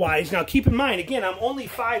 height-wise, now keep in mind, again, I'm only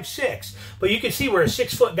 5'6", but you can see where a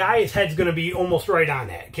 6-foot guy, his head's going to be almost right on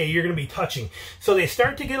that. Okay, you're going to be touching. So they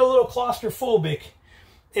start to get a little claustrophobic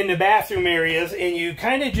in the bathroom areas, and you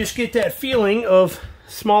kind of just get that feeling of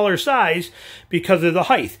smaller size because of the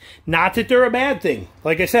height. Not that they're a bad thing.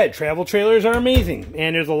 Like I said, travel trailers are amazing,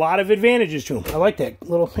 and there's a lot of advantages to them. I like that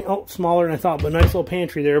little, oh, smaller than I thought, but nice little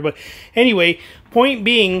pantry there. But anyway, point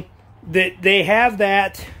being that they have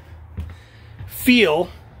that feel,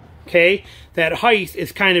 okay, that height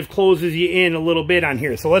is kind of closes you in a little bit on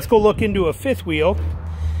here. So let's go look into a fifth wheel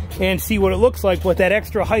and see what it looks like, what that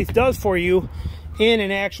extra height does for you in an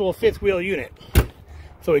actual fifth wheel unit.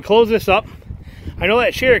 So we close this up. I know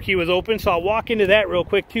that Cherokee was open, so I'll walk into that real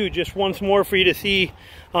quick too, just once more for you to see.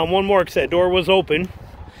 One more, because that door was open.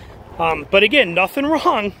 But again, nothing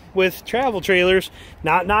wrong with travel trailers,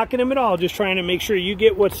 not knocking them at all, just trying to make sure you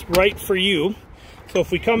get what's right for you. So if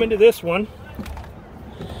we come into this one,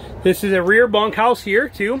 this is a rear bunkhouse here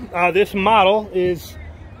too. This model is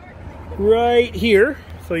right here,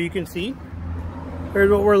 so you can see.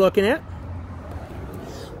 Here's what we're looking at.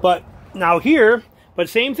 But now here, but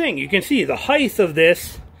same thing, you can see the height of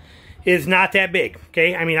this is not that big,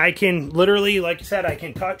 okay? I mean, I can literally, like I said, I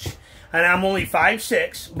can touch, and I'm only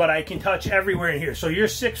 5'6", but I can touch everywhere in here. So you're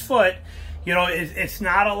 6 foot, you know, it's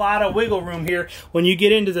not a lot of wiggle room here when you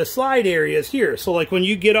get into the slide areas here. So like when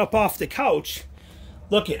you get up off the couch,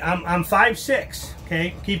 look it, I'm 5'6",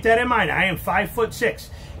 okay? Keep that in mind, I am 5'6".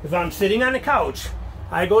 If I'm sitting on the couch,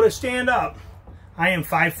 I go to stand up, I am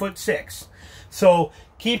 5'6". So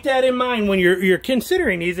keep that in mind when you're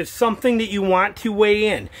considering these. It's something that you want to weigh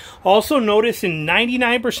in. Also notice in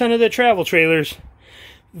 99% of the travel trailers,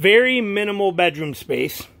 very minimal bedroom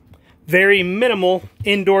space, very minimal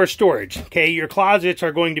indoor storage. Okay, your closets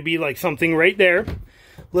are going to be like something right there.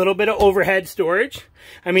 Little bit of overhead storage.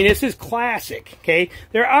 I mean, this is classic, okay?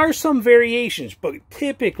 There are some variations, but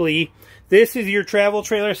typically this is your travel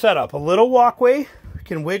trailer setup. A little walkway, you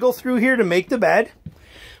can wiggle through here to make the bed.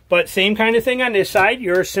 But same kind of thing on this side.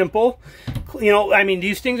 You're simple, you know, I mean,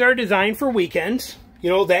 these things are designed for weekends, you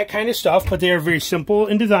know, that kind of stuff, but they are very simple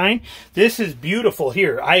in design. This is beautiful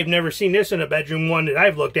here. I've never seen this in a bedroom one that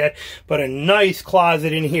I've looked at, but a nice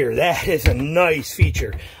closet in here. That is a nice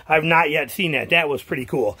feature. I've not yet seen that. That was pretty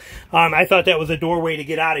cool. I thought that was a doorway to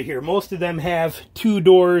get out of here. Most of them have 2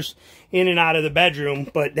 doors in and out of the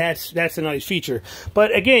bedroom, but that's a nice feature.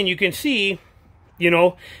 But again, you can see, you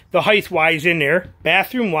know, the height-wise in there.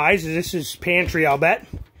 Bathroom-wise, this is pantry, I'll bet.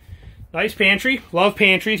 Nice pantry. Love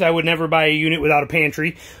pantries. I would never buy a unit without a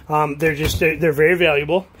pantry. They're very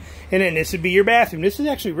valuable. And then this would be your bathroom. This is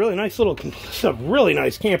actually really nice little, it's a really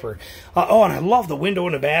nice camper. Oh, and I love the window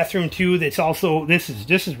in the bathroom too. That's also, this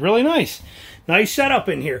is really nice. Nice setup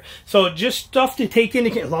in here. So just stuff to take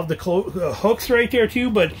into account. Love the hooks right there too,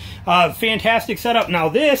 but fantastic setup. Now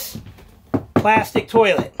this plastic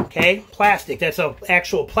toilet, okay? Plastic. That's an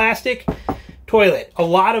actual plastic toilet. A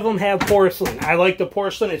lot of them have porcelain. I like the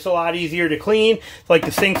porcelain. It's a lot easier to clean. It's like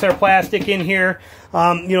the sinks are plastic in here. You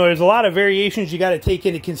know, there's a lot of variations you got to take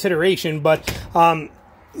into consideration, but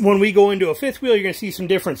when we go into a fifth wheel, you're going to see some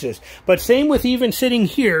differences. But same with even sitting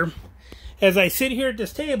here as I sit here at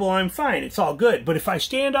this table, I'm fine. It's all good. But if I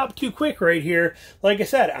stand up too quick right here, like I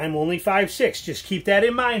said, I'm only 5'6". Just keep that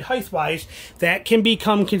in mind height-wise. That can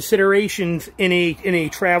become considerations in a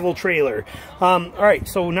travel trailer. All right,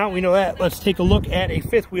 so now we know that. Let's take a look at a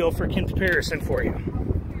fifth wheel for comparison for you.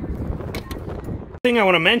 Thing I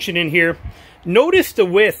want to mention in here, notice the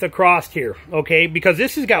width across here, okay? Because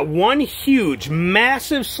this has got one huge,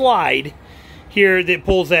 massive slide here that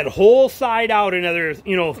pulls that whole side out another,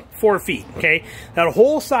 4 feet, okay? That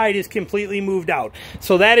whole side is completely moved out.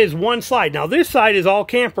 So that is one slide. Now this side is all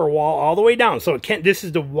camper wall all the way down. So this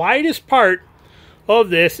is the widest part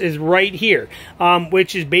of this is right here,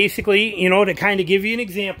 which is basically, to kind of give you an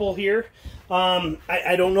example here.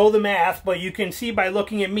 I don't know the math, but you can see by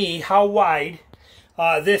looking at me how wide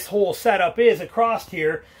this whole setup is across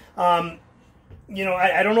here. I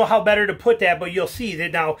don't know how better to put that, but you'll see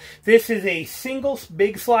that now this is a single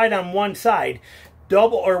big slide on one side.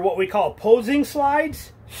 Double, or what we call opposing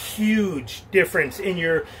slides, huge difference in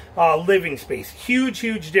your living space.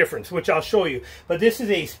 Huge difference, which I'll show you. But this is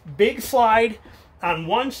a big slide on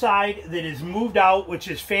one side that is moved out, which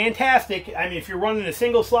is fantastic. I mean, if you're running a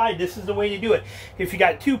single slide, this is the way to do it. If you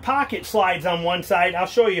got 2 pocket slides on one side, I'll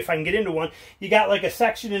show you if I can get into one. You got like a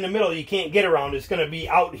section in the middle you can't get around. It's going to be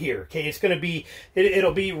out here, okay? It's going to be,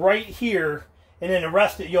 it'll be right here, and then the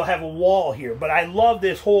rest of it, you'll have a wall here. But I love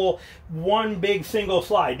this whole one big single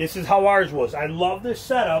slide. This is how ours was. I love this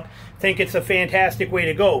setup. Think it's a fantastic way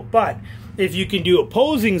to go. But if you can do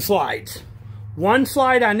opposing slides, one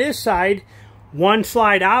slide on this side, one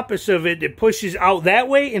slide opposite of it that pushes out that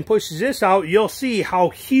way and pushes this out, you'll see how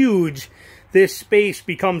huge this space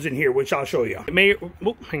becomes in here, which I'll show you.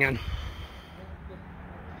 Hang on.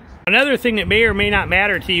 Another thing that may or may not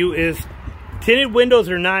matter to you is tinted windows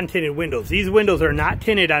or non-tinted windows. These windows are not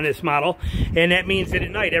tinted on this model, and that means that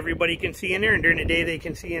at night everybody can see in there, and during the day they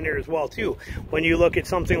can see in there as well too. When you look at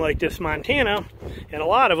something like this Montana, and a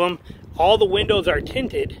lot of them, all the windows are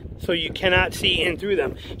tinted, so you cannot see in through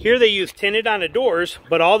them. Here they use tinted on the doors,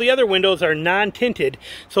 but all the other windows are non-tinted,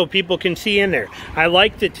 so people can see in there. I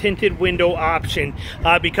like the tinted window option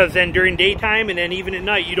because then during daytime and then even at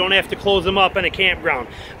night, you don't have to close them up in a campground.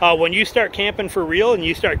 When you start camping for real and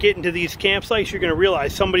you start getting to these campsites, you're going to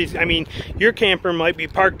realize your camper might be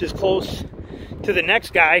parked as close to the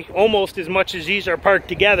next guy almost as much as these are parked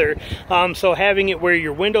together. So having it where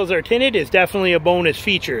your windows are tinted is definitely a bonus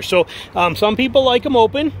feature. So some people like them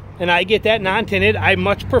open, and I get that non-tinted. I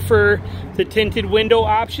much prefer the tinted window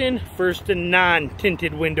option versus the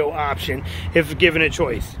non-tinted window option if given a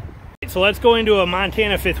choice. So let's go into a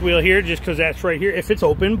Montana fifth wheel here, just because that's right here if it's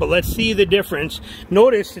open, but let's see the difference.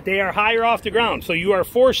 Notice that they are higher off the ground, so you are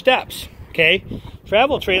 4 steps. Okay,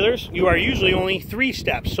 travel trailers, you are usually only 3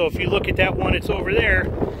 steps. So if you look at that one that's over there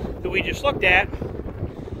that we just looked at,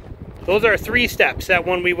 those are 3 steps, that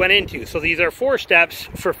one we went into. So these are 4 steps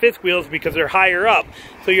for fifth wheels because they're higher up.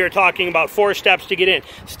 So you're talking about 4 steps to get in.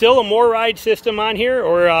 Still a more ride system on here,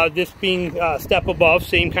 or this being step above,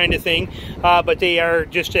 same kind of thing. But they are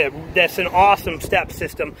just, that's an awesome step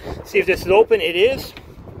system. See if this is open, it is.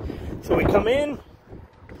 So we come in.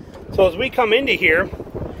 So as we come into here,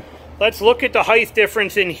 let's look at the height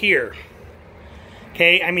difference in here.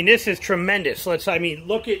 Okay, I mean, this is tremendous. Look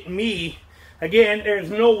at me. Again,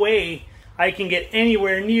 there's no way I can get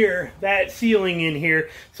anywhere near that ceiling in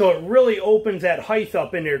here. So it really opens that height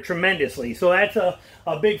up in there tremendously. So that's a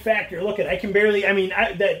big factor. Look at, I can barely,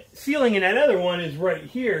 that ceiling in that other one is right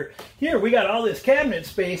here. Here, we got all this cabinet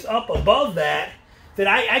space up above that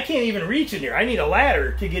I can't even reach in there. I need a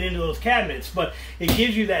ladder to get into those cabinets, but it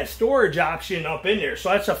gives you that storage option up in there. So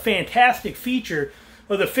that's a fantastic feature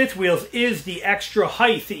of the fifth wheels, is the extra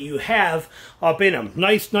height that you have up in them.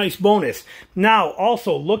 Nice bonus. Now,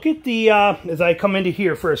 also, look at the, as I come into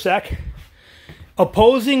here for a sec,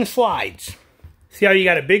 opposing slides. See how you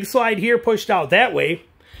got a big slide here pushed out that way.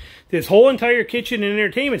 This whole entire kitchen and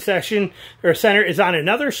entertainment section, or center, is on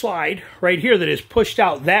another slide right here that is pushed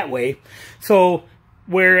out that way. So,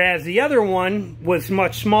 whereas the other one was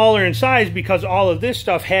much smaller in size because all of this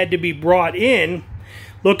stuff had to be brought in,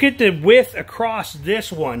 look at the width across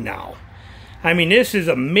this one now. I mean, this is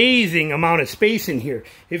amazing amount of space in here.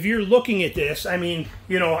 If you're looking at this,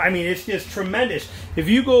 it's just tremendous. If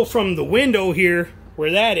you go from the window here,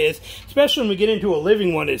 where that is, especially when we get into a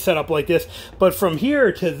living one that's set up like this, but from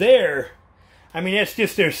here to there, it's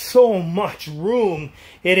just, there's so much room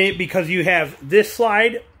in it because you have this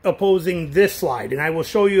slide opposing this slide, and I will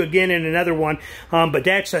show you again in another one, but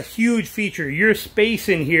that's a huge feature. Your space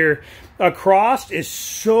in here across is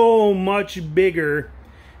so much bigger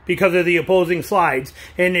because of the opposing slides,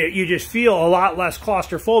 and you just feel a lot less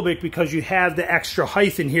claustrophobic because you have the extra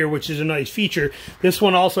height in here, which is a nice feature. This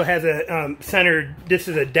one also has a this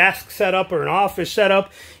is a desk setup or an office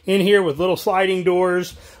setup in here with little sliding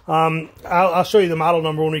doors. I'll show you the model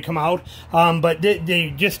number when we come out, but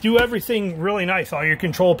they just do everything really nice, all your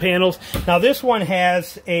control panels. Now this one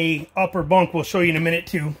has a upper bunk, we'll show you in a minute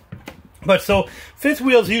too. But so fifth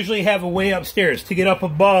wheels usually have a way upstairs to get up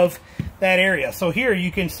above that area. So here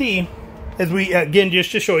you can see, as we, again,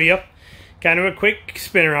 just to show you, kind of a quick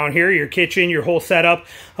spin around here, your kitchen, your whole setup.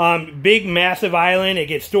 Big, massive island. It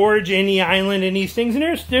gets storage in the island and these things. And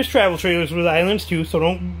there's travel trailers with islands too, so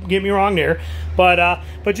don't get me wrong there. But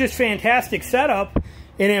just fantastic setup.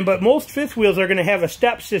 But most fifth wheels are going to have a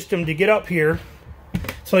step system to get up here.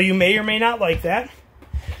 So you may or may not like that.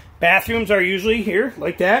 Bathrooms are usually here,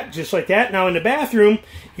 like that, just like that. Now in the bathroom,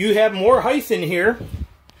 you have more height in here.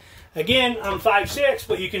 Again, I'm 5'6",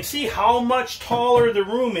 but you can see how much taller the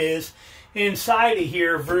room is inside of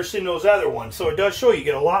here versus those other ones. So it does show you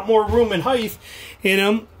get a lot more room and height in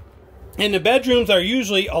them. And the bedrooms are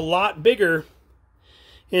usually a lot bigger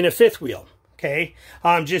in a fifth wheel. Okay,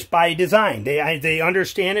 just by design. They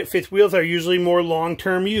understand it. Fifth wheels are usually more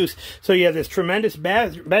long-term use. So you have this tremendous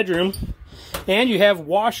bedroom. And you have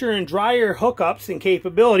washer and dryer hookups and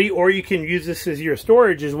capability, or you can use this as your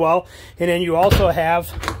storage as well. And then you also have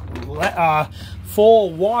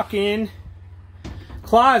full walk-in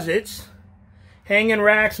closets, hanging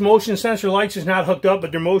racks, motion sensor lights is not hooked up,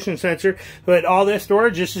 but they're motion sensor. But all this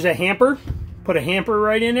storage, this is a hamper. Put a hamper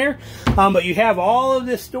right in there. But you have all of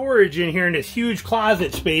this storage in here in this huge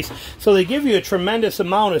closet space. So they give you a tremendous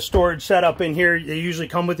amount of storage set up in here. They usually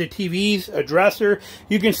come with the TVs, a dresser.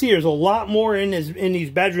 You can see there's a lot more in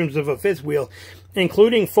these bedrooms of a fifth wheel,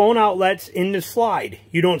 including phone outlets in the slide.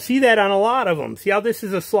 You don't see that on a lot of them. See how this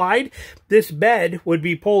is a slide? This bed would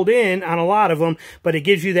be pulled in on a lot of them, but it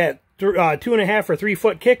gives you that 2.5 or 3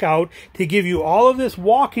 foot kick out to give you all of this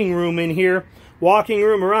walking room in here. Walking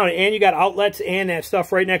room around it, and you got outlets and that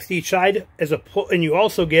stuff right next to each side, and you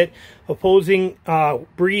also get opposing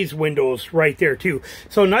breeze windows right there too.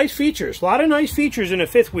 So nice features, a lot of nice features in a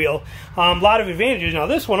fifth wheel, a lot of advantages. Now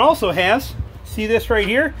this one also has, see this right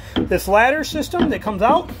here, this ladder system that comes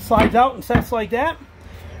out, slides out and sets like that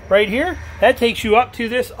right here. That takes you up to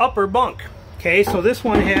this upper bunk. Okay, so this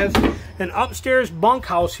one has an upstairs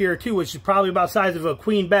bunkhouse here too, which is probably about the size of a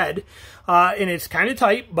queen bed. And it's kind of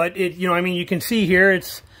tight, but it, you know, I mean, you can see here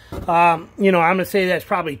it's, you know, I'm going to say that's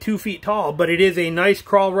probably 2 feet tall, but it is a nice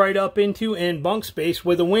crawl right up into and bunk space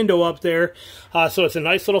with a window up there. So it's a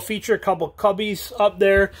nice little feature, a couple cubbies up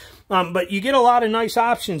there. But you get a lot of nice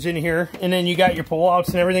options in here, and then you got your pull-outs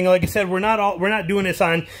and everything. Like I said, we're not doing this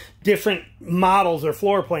on different models or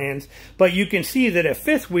floor plans, but you can see that a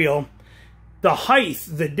fifth wheel, the height,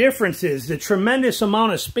 the differences, the tremendous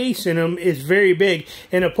amount of space in them is very big.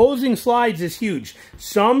 And opposing slides is huge.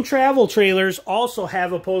 Some travel trailers also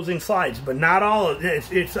have opposing slides, but not all of it.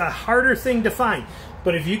 It's a harder thing to find.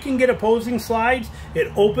 But if you can get opposing slides,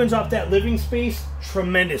 it opens up that living space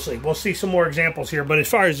tremendously. We'll see some more examples here. But as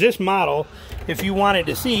far as this model, if you wanted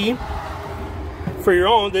to see for your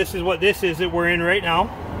own, this is what this is that we're in right now.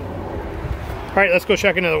 All right, let's go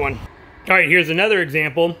check another one. All right, here's another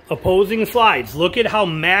example. Opposing slides. Look at how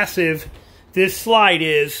massive this slide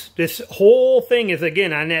is. This whole thing is,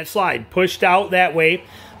 again, on that slide, pushed out that way.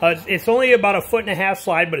 It's only about a 1.5 foot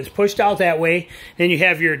slide, but it's pushed out that way. Then you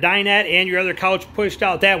have your dinette and your other couch pushed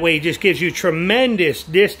out that way. It just gives you tremendous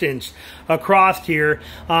distance across here.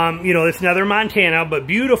 You know, it's another Montana, but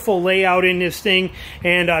beautiful layout in this thing,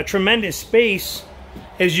 and tremendous space.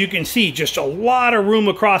 As you can see, just a lot of room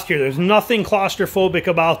across here. There's nothing claustrophobic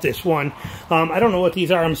about this one. I don't know what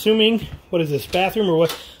these are. I'm assuming, what is this, bathroom or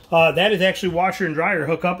what? That is actually washer and dryer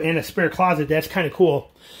hookup and a spare closet. That's kind of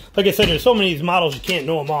cool. Like I said, there's so many of these models, you can't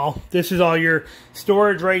know them all. This is all your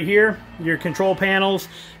storage right here, your control panels,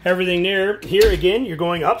 everything there. Here again, you're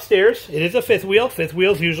going upstairs. It is a fifth wheel. Fifth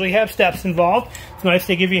wheels usually have steps involved. It's nice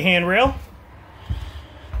to give you a handrail.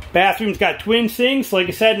 Bathroom's got twin sinks. Like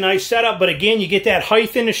I said, nice setup. But again, you get that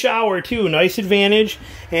height in the shower too. Nice advantage.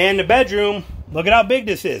 And the bedroom, look at how big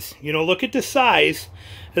this is. You know, look at the size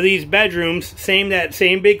of these bedrooms. That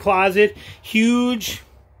same big closet. Huge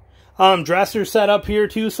dresser set up here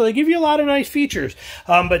too. So they give you a lot of nice features.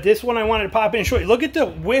 But this one I wanted to pop in and show you. Look at the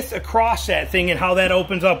width across that thing and how that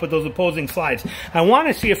opens up with those opposing slides. I want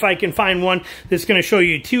to see if I can find one that's going to show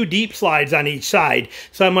you 2 deep slides on each side.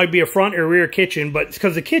 So that might be a front or rear kitchen. But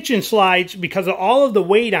because the kitchen slides, because of all of the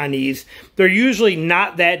weight on these, they're usually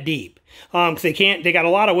not that deep. because they got a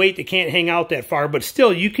lot of weight, they can't hang out that far, but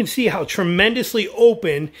still you can see how tremendously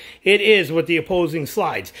open it is with the opposing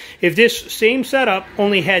slides. If this same setup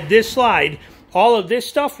only had this slide, all of this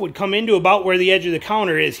stuff would come into about where the edge of the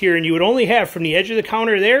counter is here, and you would only have from the edge of the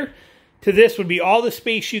counter there to this would be all the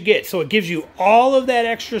space you get. So it gives you all of that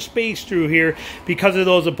extra space through here because of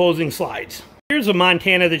those opposing slides. Here's a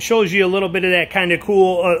Montana that shows you a little bit of that kind of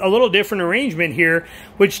cool, a little different arrangement here,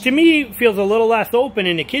 which to me feels a little less open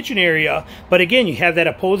in the kitchen area. But again, you have that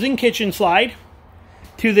opposing kitchen slide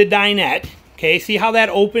to the dinette. Okay, see how that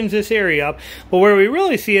opens this area up. But where we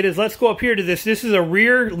really see it is, let's go up here to this. This is a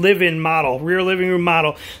rear live-in model, rear living room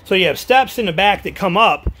model. So you have steps in the back that come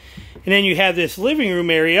up, and then you have this living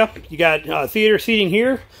room area. You got theater seating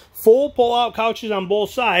here. Full pull-out couches on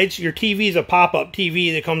both sides. Your TV is a pop-up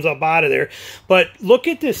TV that comes up out of there. But look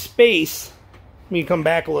at this space. Let me come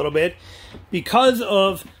back a little bit. Because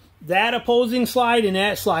of that opposing slide and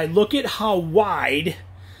that slide, look at how wide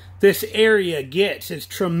this area gets. It's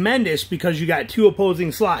tremendous because you got two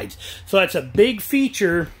opposing slides. So that's a big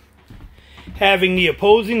feature, having the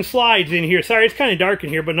opposing slides in here. Sorry, it's kind of dark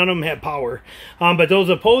in here, but none of them have power. But those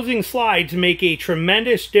opposing slides make a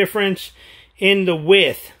tremendous difference in the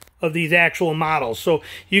width of these actual models. So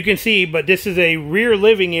you can see, but this is a rear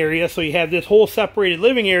living area, so you have this whole separated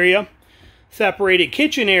living area, separated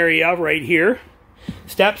kitchen area right here,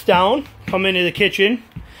 steps down, come into the kitchen,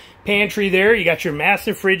 pantry there. You got your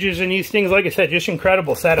massive fridges and these things. Like I said, just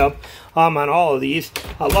incredible setup on all of these.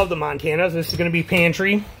 I love the Montanas. This is going to be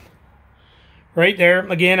pantry right there.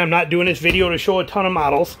 Again, I'm not doing this video to show a ton of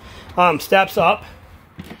models. Steps up,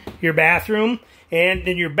 your bathroom, and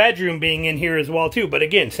then your bedroom being in here as well too. But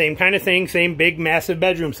again, same kind of thing, same big massive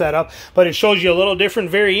bedroom setup, but it shows you a little different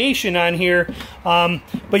variation on here.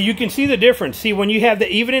 But you can see the difference. See, when you have the,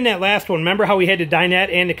 even in that last one, remember how we had the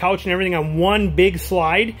dinette and the couch and everything on one big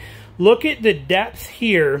slide? Look at the depth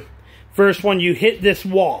here versus when you hit this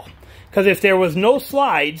wall. Because if there was no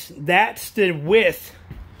slides, that's the width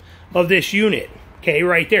of this unit. Okay,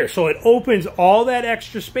 right there. So it opens all that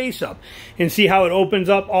extra space up. And see how it opens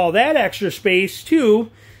up all that extra space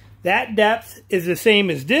too. That depth is the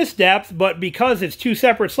same as this depth, but because it's two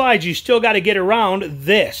separate slides, you still got to get around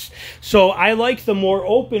this. So I like the more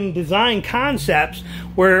open design concepts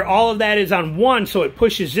where all of that is on one, so it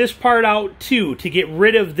pushes this part out too to get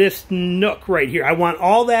rid of this nook right here. I want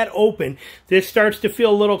all that open. This starts to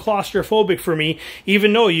feel a little claustrophobic for me,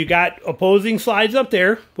 even though you got opposing slides up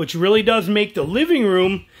there, which really does make the living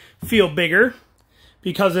room feel bigger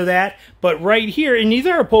because of that. But right here, and these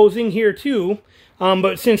are opposing here too,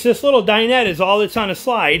 but since this little dinette is all that's on a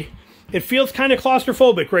slide, it feels kind of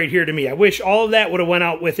claustrophobic right here to me. I wish all of that would have went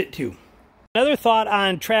out with it too. Another thought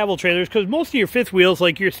on travel trailers, because most of your fifth wheels,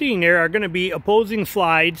 like you're seeing there, are going to be opposing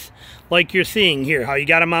slides like you're seeing here, how you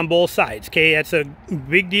got them on both sides. Okay, that's a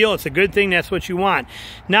big deal. It's a good thing. That's what you want.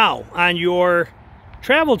 Now, on your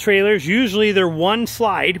travel trailers, usually they're one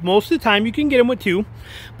slide. Most of the time you can get them with two.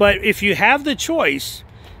 But if you have the choice,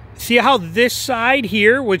 see how this side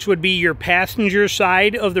here, which would be your passenger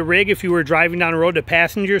side of the rig, if you were driving down the road, the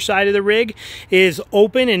passenger side of the rig is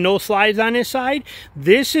open and no slides on this side.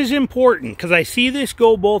 This is important because I see this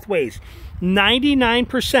go both ways.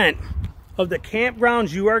 99% of the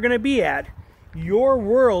campgrounds you are going to be at, your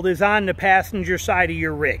world is on the passenger side of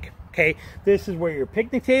your rig. Okay, this is where your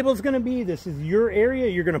picnic table is going to be. This is your area.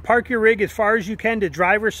 You're going to park your rig as far as you can to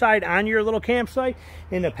driver's side on your little campsite,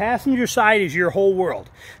 and the passenger side is your whole world.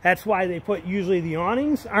 That's why they put, usually the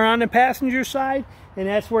awnings are on the passenger side, and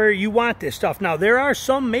that's where you want this stuff. Now, there are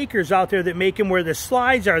some makers out there that make them where the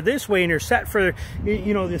slides are this way and they're set for,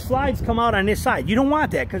 you know, the slides come out on this side. You don't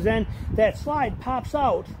want that because then that slide pops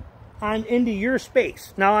out on into your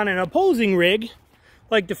space. Now, on an opposing rig,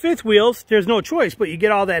 like the fifth wheels, there's no choice, but you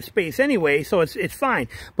get all that space anyway, so it's fine.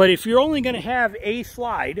 But if you're only going to have a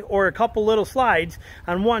slide or a couple little slides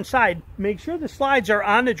on one side, make sure the slides are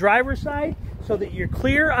on the driver's side so that you're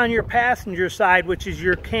clear on your passenger side, which is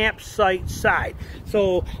your campsite side.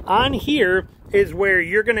 So on here is where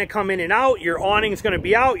you're going to come in and out. Your awning's going to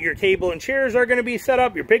be out. Your table and chairs are going to be set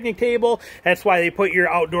up. Your picnic table. That's why they put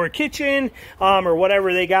your outdoor kitchen or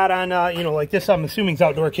whatever they got on, you know, like this, I'm assuming is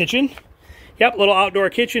outdoor kitchen. Yep, little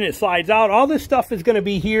outdoor kitchen, it slides out. All this stuff is going to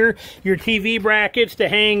be here. Your TV brackets to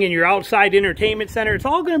hang in your outside entertainment center. It's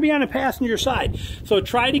all going to be on the passenger side. So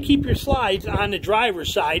try to keep your slides on the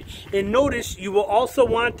driver's side. And notice you will also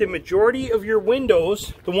want the majority of your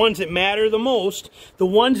windows, the ones that matter the most, the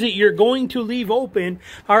ones that you're going to leave open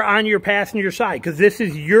are on your passenger side because this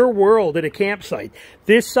is your world at a campsite.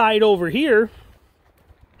 This side over here,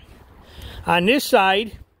 on this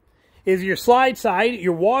side, is your slide side,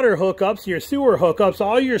 your water hookups, your sewer hookups,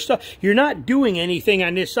 all your stuff. You're not doing anything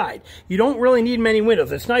on this side. You don't really need many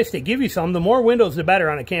windows. It's nice to give you some. The more windows, the better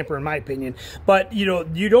on a camper, in my opinion. But, you know,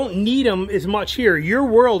 you don't need them as much here. Your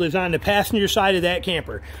world is on the passenger side of that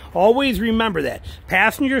camper. Always remember that.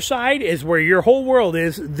 Passenger side is where your whole world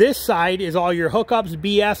is. This side is all your hookups,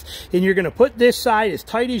 BS, and you're going to put this side as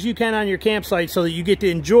tight as you can on your campsite so that you get to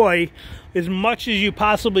enjoy as much as you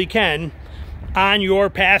possibly can on your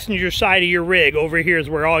passenger side of your rig. Over here is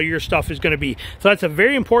where all your stuff is going to be. So that's a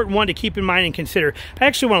very important one to keep in mind and consider. I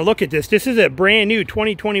actually want to look at this. This is a brand new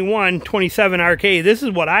 2021 27 RK. This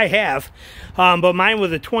is what I have, but mine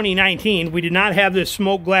was a 2019. We did not have this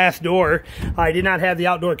smoke glass door. I did not have the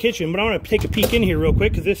outdoor kitchen, but I want to take a peek in here real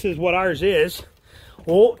quick because this is what ours is.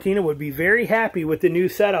 Oh, Tina would be very happy with the new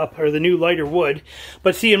setup, or the new lighter wood.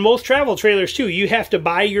 But see, in most travel trailers too, you have to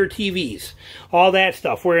buy your TVs, all that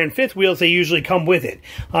stuff, where in fifth wheels they usually come with it.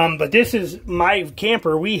 But this is my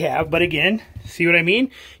camper we have. But again, see what I mean?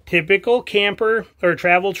 Typical camper or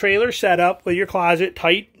travel trailer setup with your closet,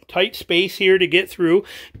 tight space here to get through.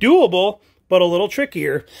 Doable, but a little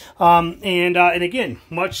trickier. And again,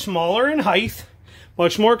 much smaller in height.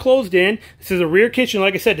 Much more closed in. This is a rear kitchen.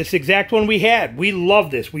 Like I said, this exact one we had. We love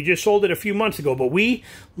this. We just sold it a few months ago, but we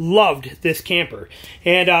loved this camper.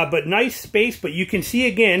 And but nice space, but you can see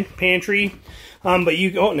again, pantry. But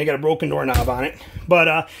you, oh, and they got a broken doorknob on it.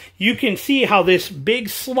 But you can see how this big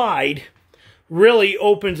slide really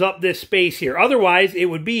opens up this space here. Otherwise, it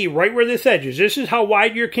would be right where this edge is. This is how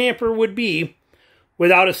wide your camper would be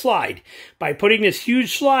without a slide. By putting this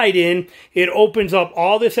huge slide in, it opens up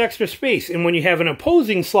all this extra space. And when you have an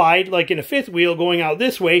opposing slide, like in a fifth wheel going out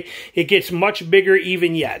this way, it gets much bigger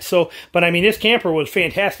even yet. So, but I mean, this camper was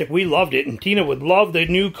fantastic. We loved it. And Tina would love the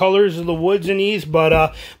new colors of the woods in these.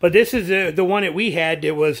 But this is the one that we had.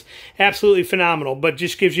 It was absolutely phenomenal. But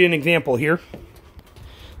just gives you an example here.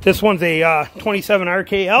 This one's a 27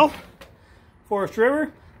 RKL, Forest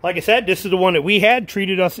River. Like I said, this is the one that we had.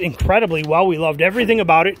 Treated us incredibly well. We loved everything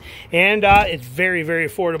about it. And it's very, very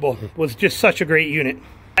affordable. It was just such a great unit.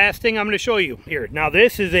 Last thing I'm going to show you here. Now,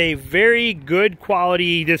 this is a very good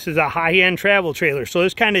quality. This is a high-end travel trailer. So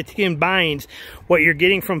this kind of combines what you're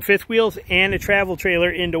getting from fifth wheels and a travel trailer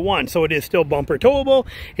into one. So it is still bumper towable.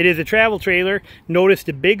 It is a travel trailer. Notice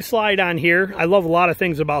the big slide on here. I love a lot of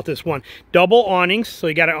things about this one. Double awnings. So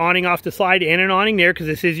you got an awning off the slide and an awning there because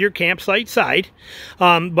this is your campsite side.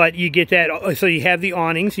 But you get that. So you have the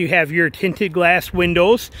awnings. You have your tinted glass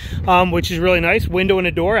windows, which is really nice. Window and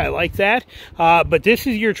a door. I like that. But this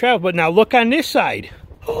is your travel. But now look on this side.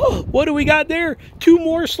 Oh, what do we got there? 2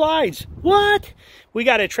 more slides. What? We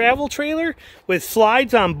got a travel trailer with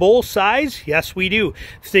slides on both sides. Yes, we do.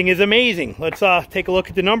 This thing is amazing. Let's take a look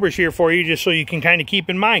at the numbers here for you just so you can kind of keep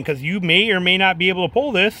in mind, because you may or may not be able to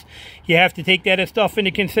pull this. You have to take that stuff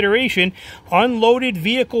into consideration. Unloaded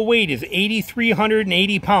vehicle weight is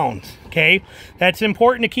 8,380 pounds. Okay, that's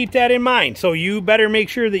important to keep that in mind. So you better make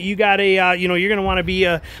sure that you got a, you know, you're going to want to be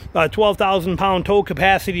a 12,000 pound tow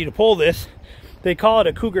capacity to pull this. They call it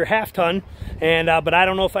a Cougar half ton, and but I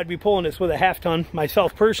don't know if I'd be pulling this with a half ton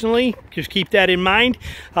myself personally. Just keep that in mind.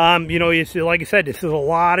 You know, it's, like I said, this is a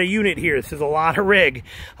lot of unit here. This is a lot of rig.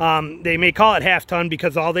 They may call it half ton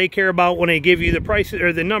because all they care about when they give you the prices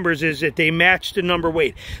or the numbers is that they match the number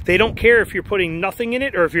weight. They don't care if you're putting nothing in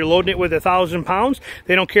it or if you're loading it with 1,000 pounds.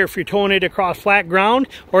 They don't care if you're towing it across flat ground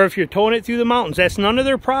or if you're towing it through the mountains. That's none of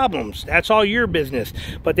their problems. That's all your business.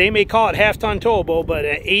 But they may call it half ton towable, but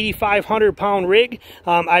an 8,500 pound rig,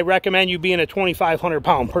 I recommend you being a 2,500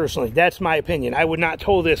 pound personally. That's my opinion. I would not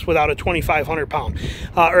tow this without a 2,500 pound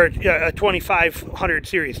or a 2,500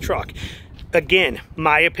 series truck. Again,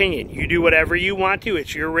 my opinion. You do whatever you want to.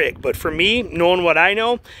 It's your rig. But for me, knowing what I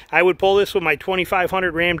know, I would pull this with my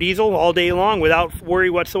 2,500 Ram diesel all day long without worry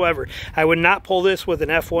whatsoever. I would not pull this with an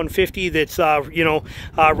F-150 that's, you know,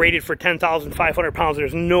 rated for 10,500 pounds.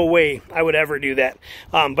 There's no way I would ever do that.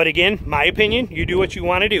 But again, my opinion, you do what you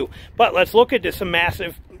want to do. But let's look at this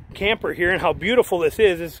massive camper here and how beautiful this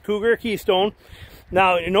is. This is Cougar Keystone.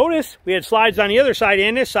 Now, notice we had slides on the other side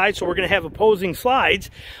and this side, so we're going to have opposing slides.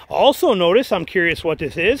 Also notice, I'm curious what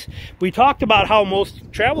this is. We talked about how most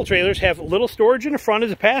travel trailers have little storage in the front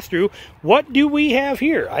as a pass-through. What do we have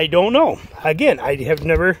here? I don't know. Again, I have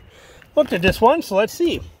never looked at this one, so let's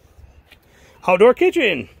see. Outdoor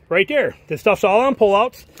kitchen, right there. This stuff's all on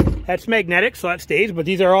pullouts. That's magnetic, so that stays, but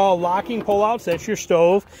these are all locking pullouts. That's your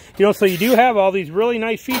stove. You know, so you do have all these really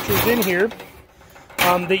nice features in here.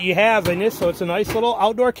 That you have in this, so it's a nice little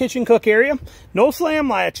outdoor kitchen cook area. No slam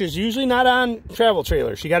latches, usually not on travel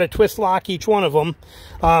trailers. You got to twist lock each one of them,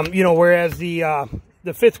 you know, whereas the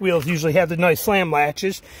the fifth wheels usually have the nice slam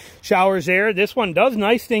latches. Showers there. This one does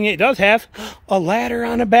nice thing. It does have a ladder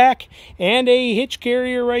on the back and a hitch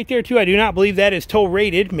carrier right there too. I do not believe that is tow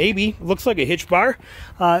rated. Maybe. Looks like a hitch bar.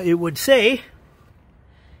 It would say,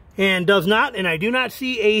 and does not, and I do not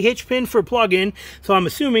see a hitch pin for plug-in, so I'm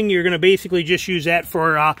assuming you're going to basically just use that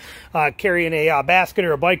for carrying a basket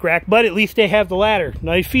or a bike rack, but at least they have the ladder.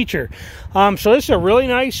 Nice feature. So this is a really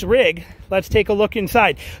nice rig. Let's take a look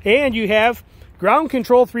inside. And you have ground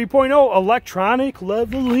control 3.0 electronic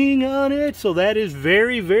leveling on it, so that is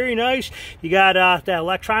very, very nice. You got that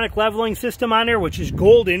electronic leveling system on there, which is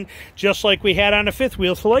golden, just like we had on the fifth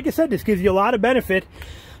wheel. So like I said, this gives you a lot of benefit.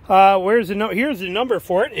 Here's the number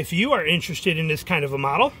for it if you are interested in this kind of a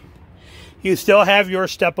model. You still have your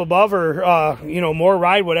step above or you know, more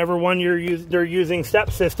ride, whatever one they're using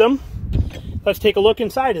step system. Let's take a look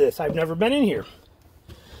inside of this. I've never been in here.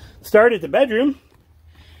 Start at the bedroom.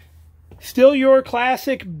 Still your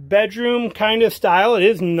classic bedroom kind of style. It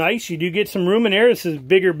is nice. You do get some room in there. This is a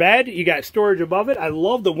bigger bed. You got storage above it. I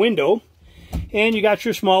love the window. And you got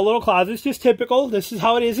your small little closets, just typical. This is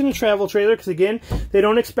how it is in a travel trailer, because again, they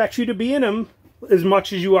don't expect you to be in them as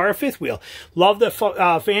much as you are a fifth wheel. Love the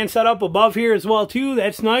fan setup above here as well too.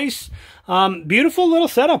 That's nice. Beautiful little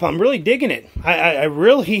setup. I'm really digging it. I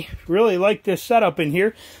really, really like this setup in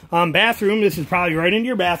here. Bathroom. This is probably right into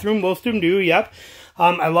your bathroom. Most of them do. Yep.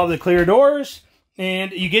 I love the clear doors,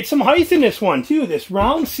 and you get some height in this one too. This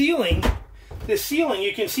round ceiling. This ceiling,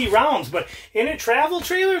 you can see rounds, but in a travel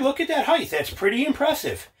trailer, look at that height. That's pretty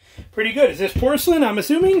impressive. Pretty good. Is this porcelain, I'm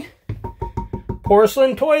assuming?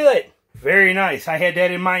 Porcelain toilet. Very nice. I had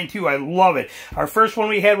that in mind too. I love it. Our first one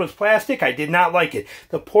we had was plastic. I did not like it.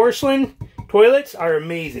 The porcelain toilets are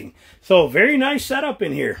amazing. So very nice setup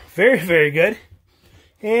in here. Very, very good.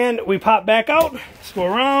 And we pop back out. Let's go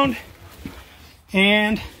around.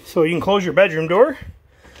 And so you can close your bedroom door.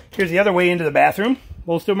 Here's the other way into the bathroom.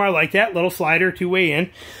 Most of them are like that, little slider, two-way in.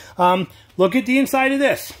 Look at the inside of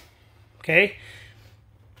this, okay?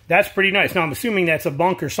 That's pretty nice. Now, I'm assuming that's a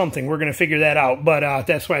bunk or something. We're going to figure that out, but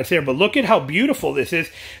that's why it's there. But look at how beautiful this is.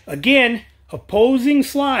 Again, opposing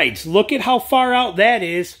slides. Look at how far out that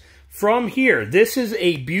is from here. This is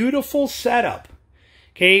a beautiful setup,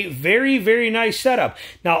 okay? Very, very nice setup.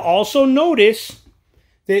 Now, also notice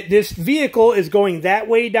that this vehicle is going that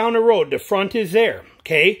way down the road. The front is there.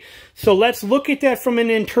 Okay, so let's look at that from an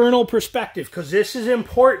internal perspective, because this is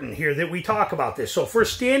important here that we talk about this. So if we're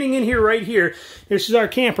standing in here right here, this is our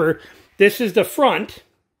camper, this is the front.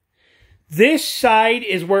 This side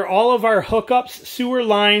is where all of our hookups, sewer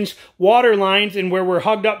lines, water lines, and where we're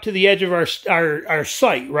hugged up to the edge of our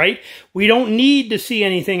site, right? We don't need to see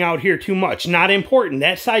anything out here too much. Not important.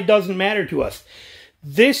 That side doesn't matter to us.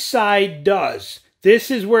 This side does.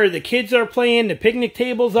 This is where the kids are playing, the picnic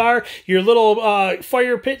tables are, your little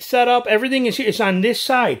fire pit setup, everything is here. It's on this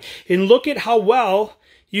side. And look at how well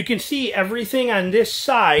you can see everything on this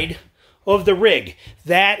side of the rig.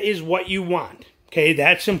 That is what you want. Okay,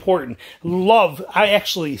 that's important. I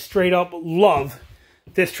actually straight up love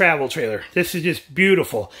this travel trailer. This is just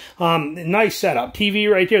beautiful. Nice setup.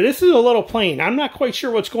 TV right there. This is a little plain. I'm not quite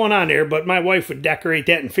sure what's going on there, but my wife would decorate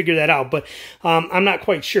that and figure that out. But I'm not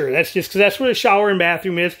quite sure. That's just because that's where the shower and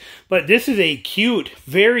bathroom is. But this is a cute,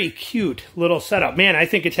 very cute little setup. Man, I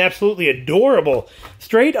think it's absolutely adorable.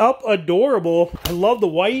 Straight up adorable. I love the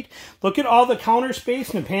white. Look at all the counter space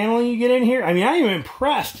and the paneling you get in here. I mean, I am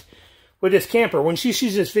impressed with this camper. When she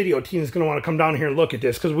sees this video, Tina's going to want to come down here and look at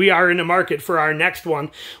this, because we are in the market for our next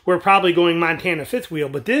one. We're probably going Montana fifth wheel,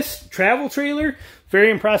 but this travel trailer,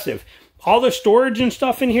 very impressive. All the storage and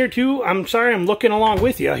stuff in here too. I'm sorry, I'm looking along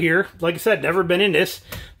with you here. Like I said, never been in this.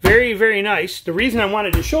 Very, very nice. The reason I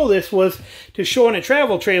wanted to show this was to show in a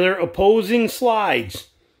travel trailer opposing slides.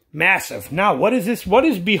 Massive. Now, what is this? What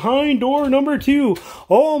is behind door number 2?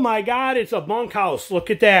 Oh my God, it's a bunkhouse.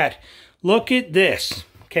 Look at that. Look at this.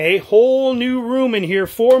 Okay, whole new room in here,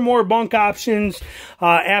 4 more bunk options.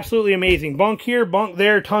 Absolutely amazing. Bunk here, bunk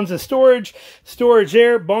there, tons of storage. Storage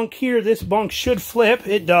there, bunk here. This bunk should flip.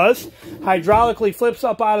 It does. Hydraulically flips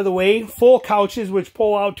up out of the way. Full couches, which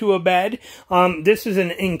pull out to a bed. This is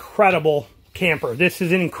an incredible camper. This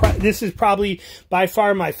is probably by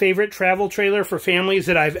far my favorite travel trailer for families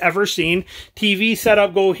that I've ever seen. TV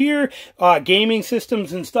setup go here, gaming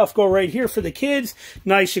systems and stuff go right here for the kids.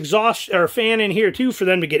 Nice exhaust or fan in here too for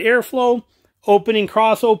them to get airflow.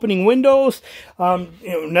 Cross-opening windows.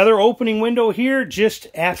 Another opening window here. Just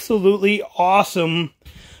absolutely awesome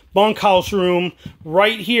bunkhouse room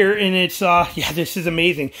right here, and it's yeah, this is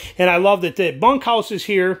amazing. And I love that the bunkhouse is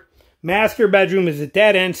here. Master bedroom is at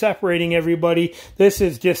that end, separating everybody. This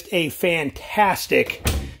is just a fantastic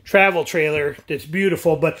travel trailer that's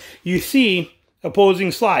beautiful, but you see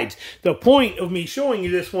opposing slides. The point of me showing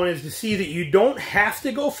you this one is to see that you don't have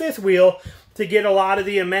to go fifth wheel to get a lot of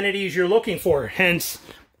the amenities you're looking for. Hence,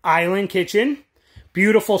 island kitchen,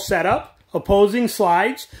 beautiful setup, opposing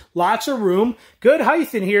slides, lots of room, good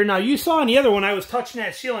height in here. Now, you saw in the other one, I was touching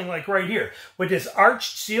that ceiling like right here. With this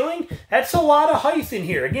arched ceiling, that's a lot of height in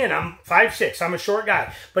here. Again, I'm 5'6", I'm a short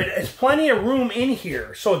guy, but there's plenty of room in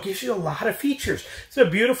here, so it gives you a lot of features. It's a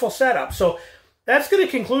beautiful setup. So that's going to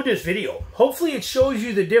conclude this video. Hopefully it shows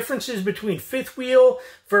you the differences between fifth wheel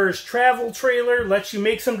versus travel trailer, lets you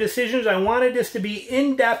make some decisions. I wanted this to be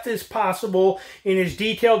in-depth as possible and as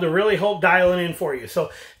detailed to really help dial it in for you. So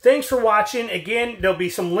thanks for watching. Again, there'll be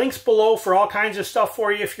some links below for all kinds of stuff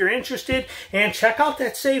for you if you're interested. And check out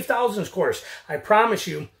that Save Thousands course. I promise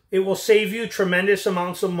you, it will save you tremendous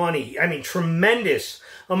amounts of money. I mean, tremendous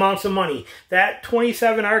amounts of money. That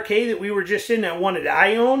 27RK that we were just in, that one that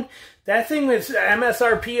I own, that thing was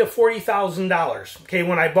MSRP of $40,000, okay,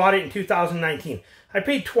 when I bought it in 2019. I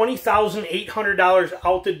paid $20,800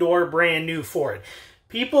 out the door brand new for it.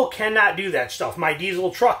 People cannot do that stuff. My diesel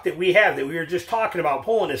truck that we have, that we were just talking about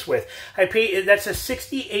pulling this with, I paid, that's a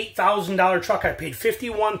 $68,000 truck. I paid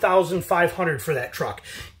 $51,500 for that truck.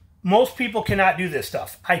 Most people cannot do this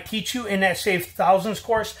stuff. I teach you in that Save Thousands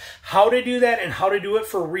course how to do that and how to do it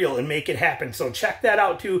for real and make it happen. So check that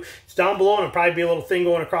out too. It's down below and it'll probably be a little thing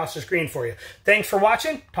going across the screen for you. Thanks for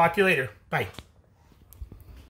watching. Talk to you later. Bye.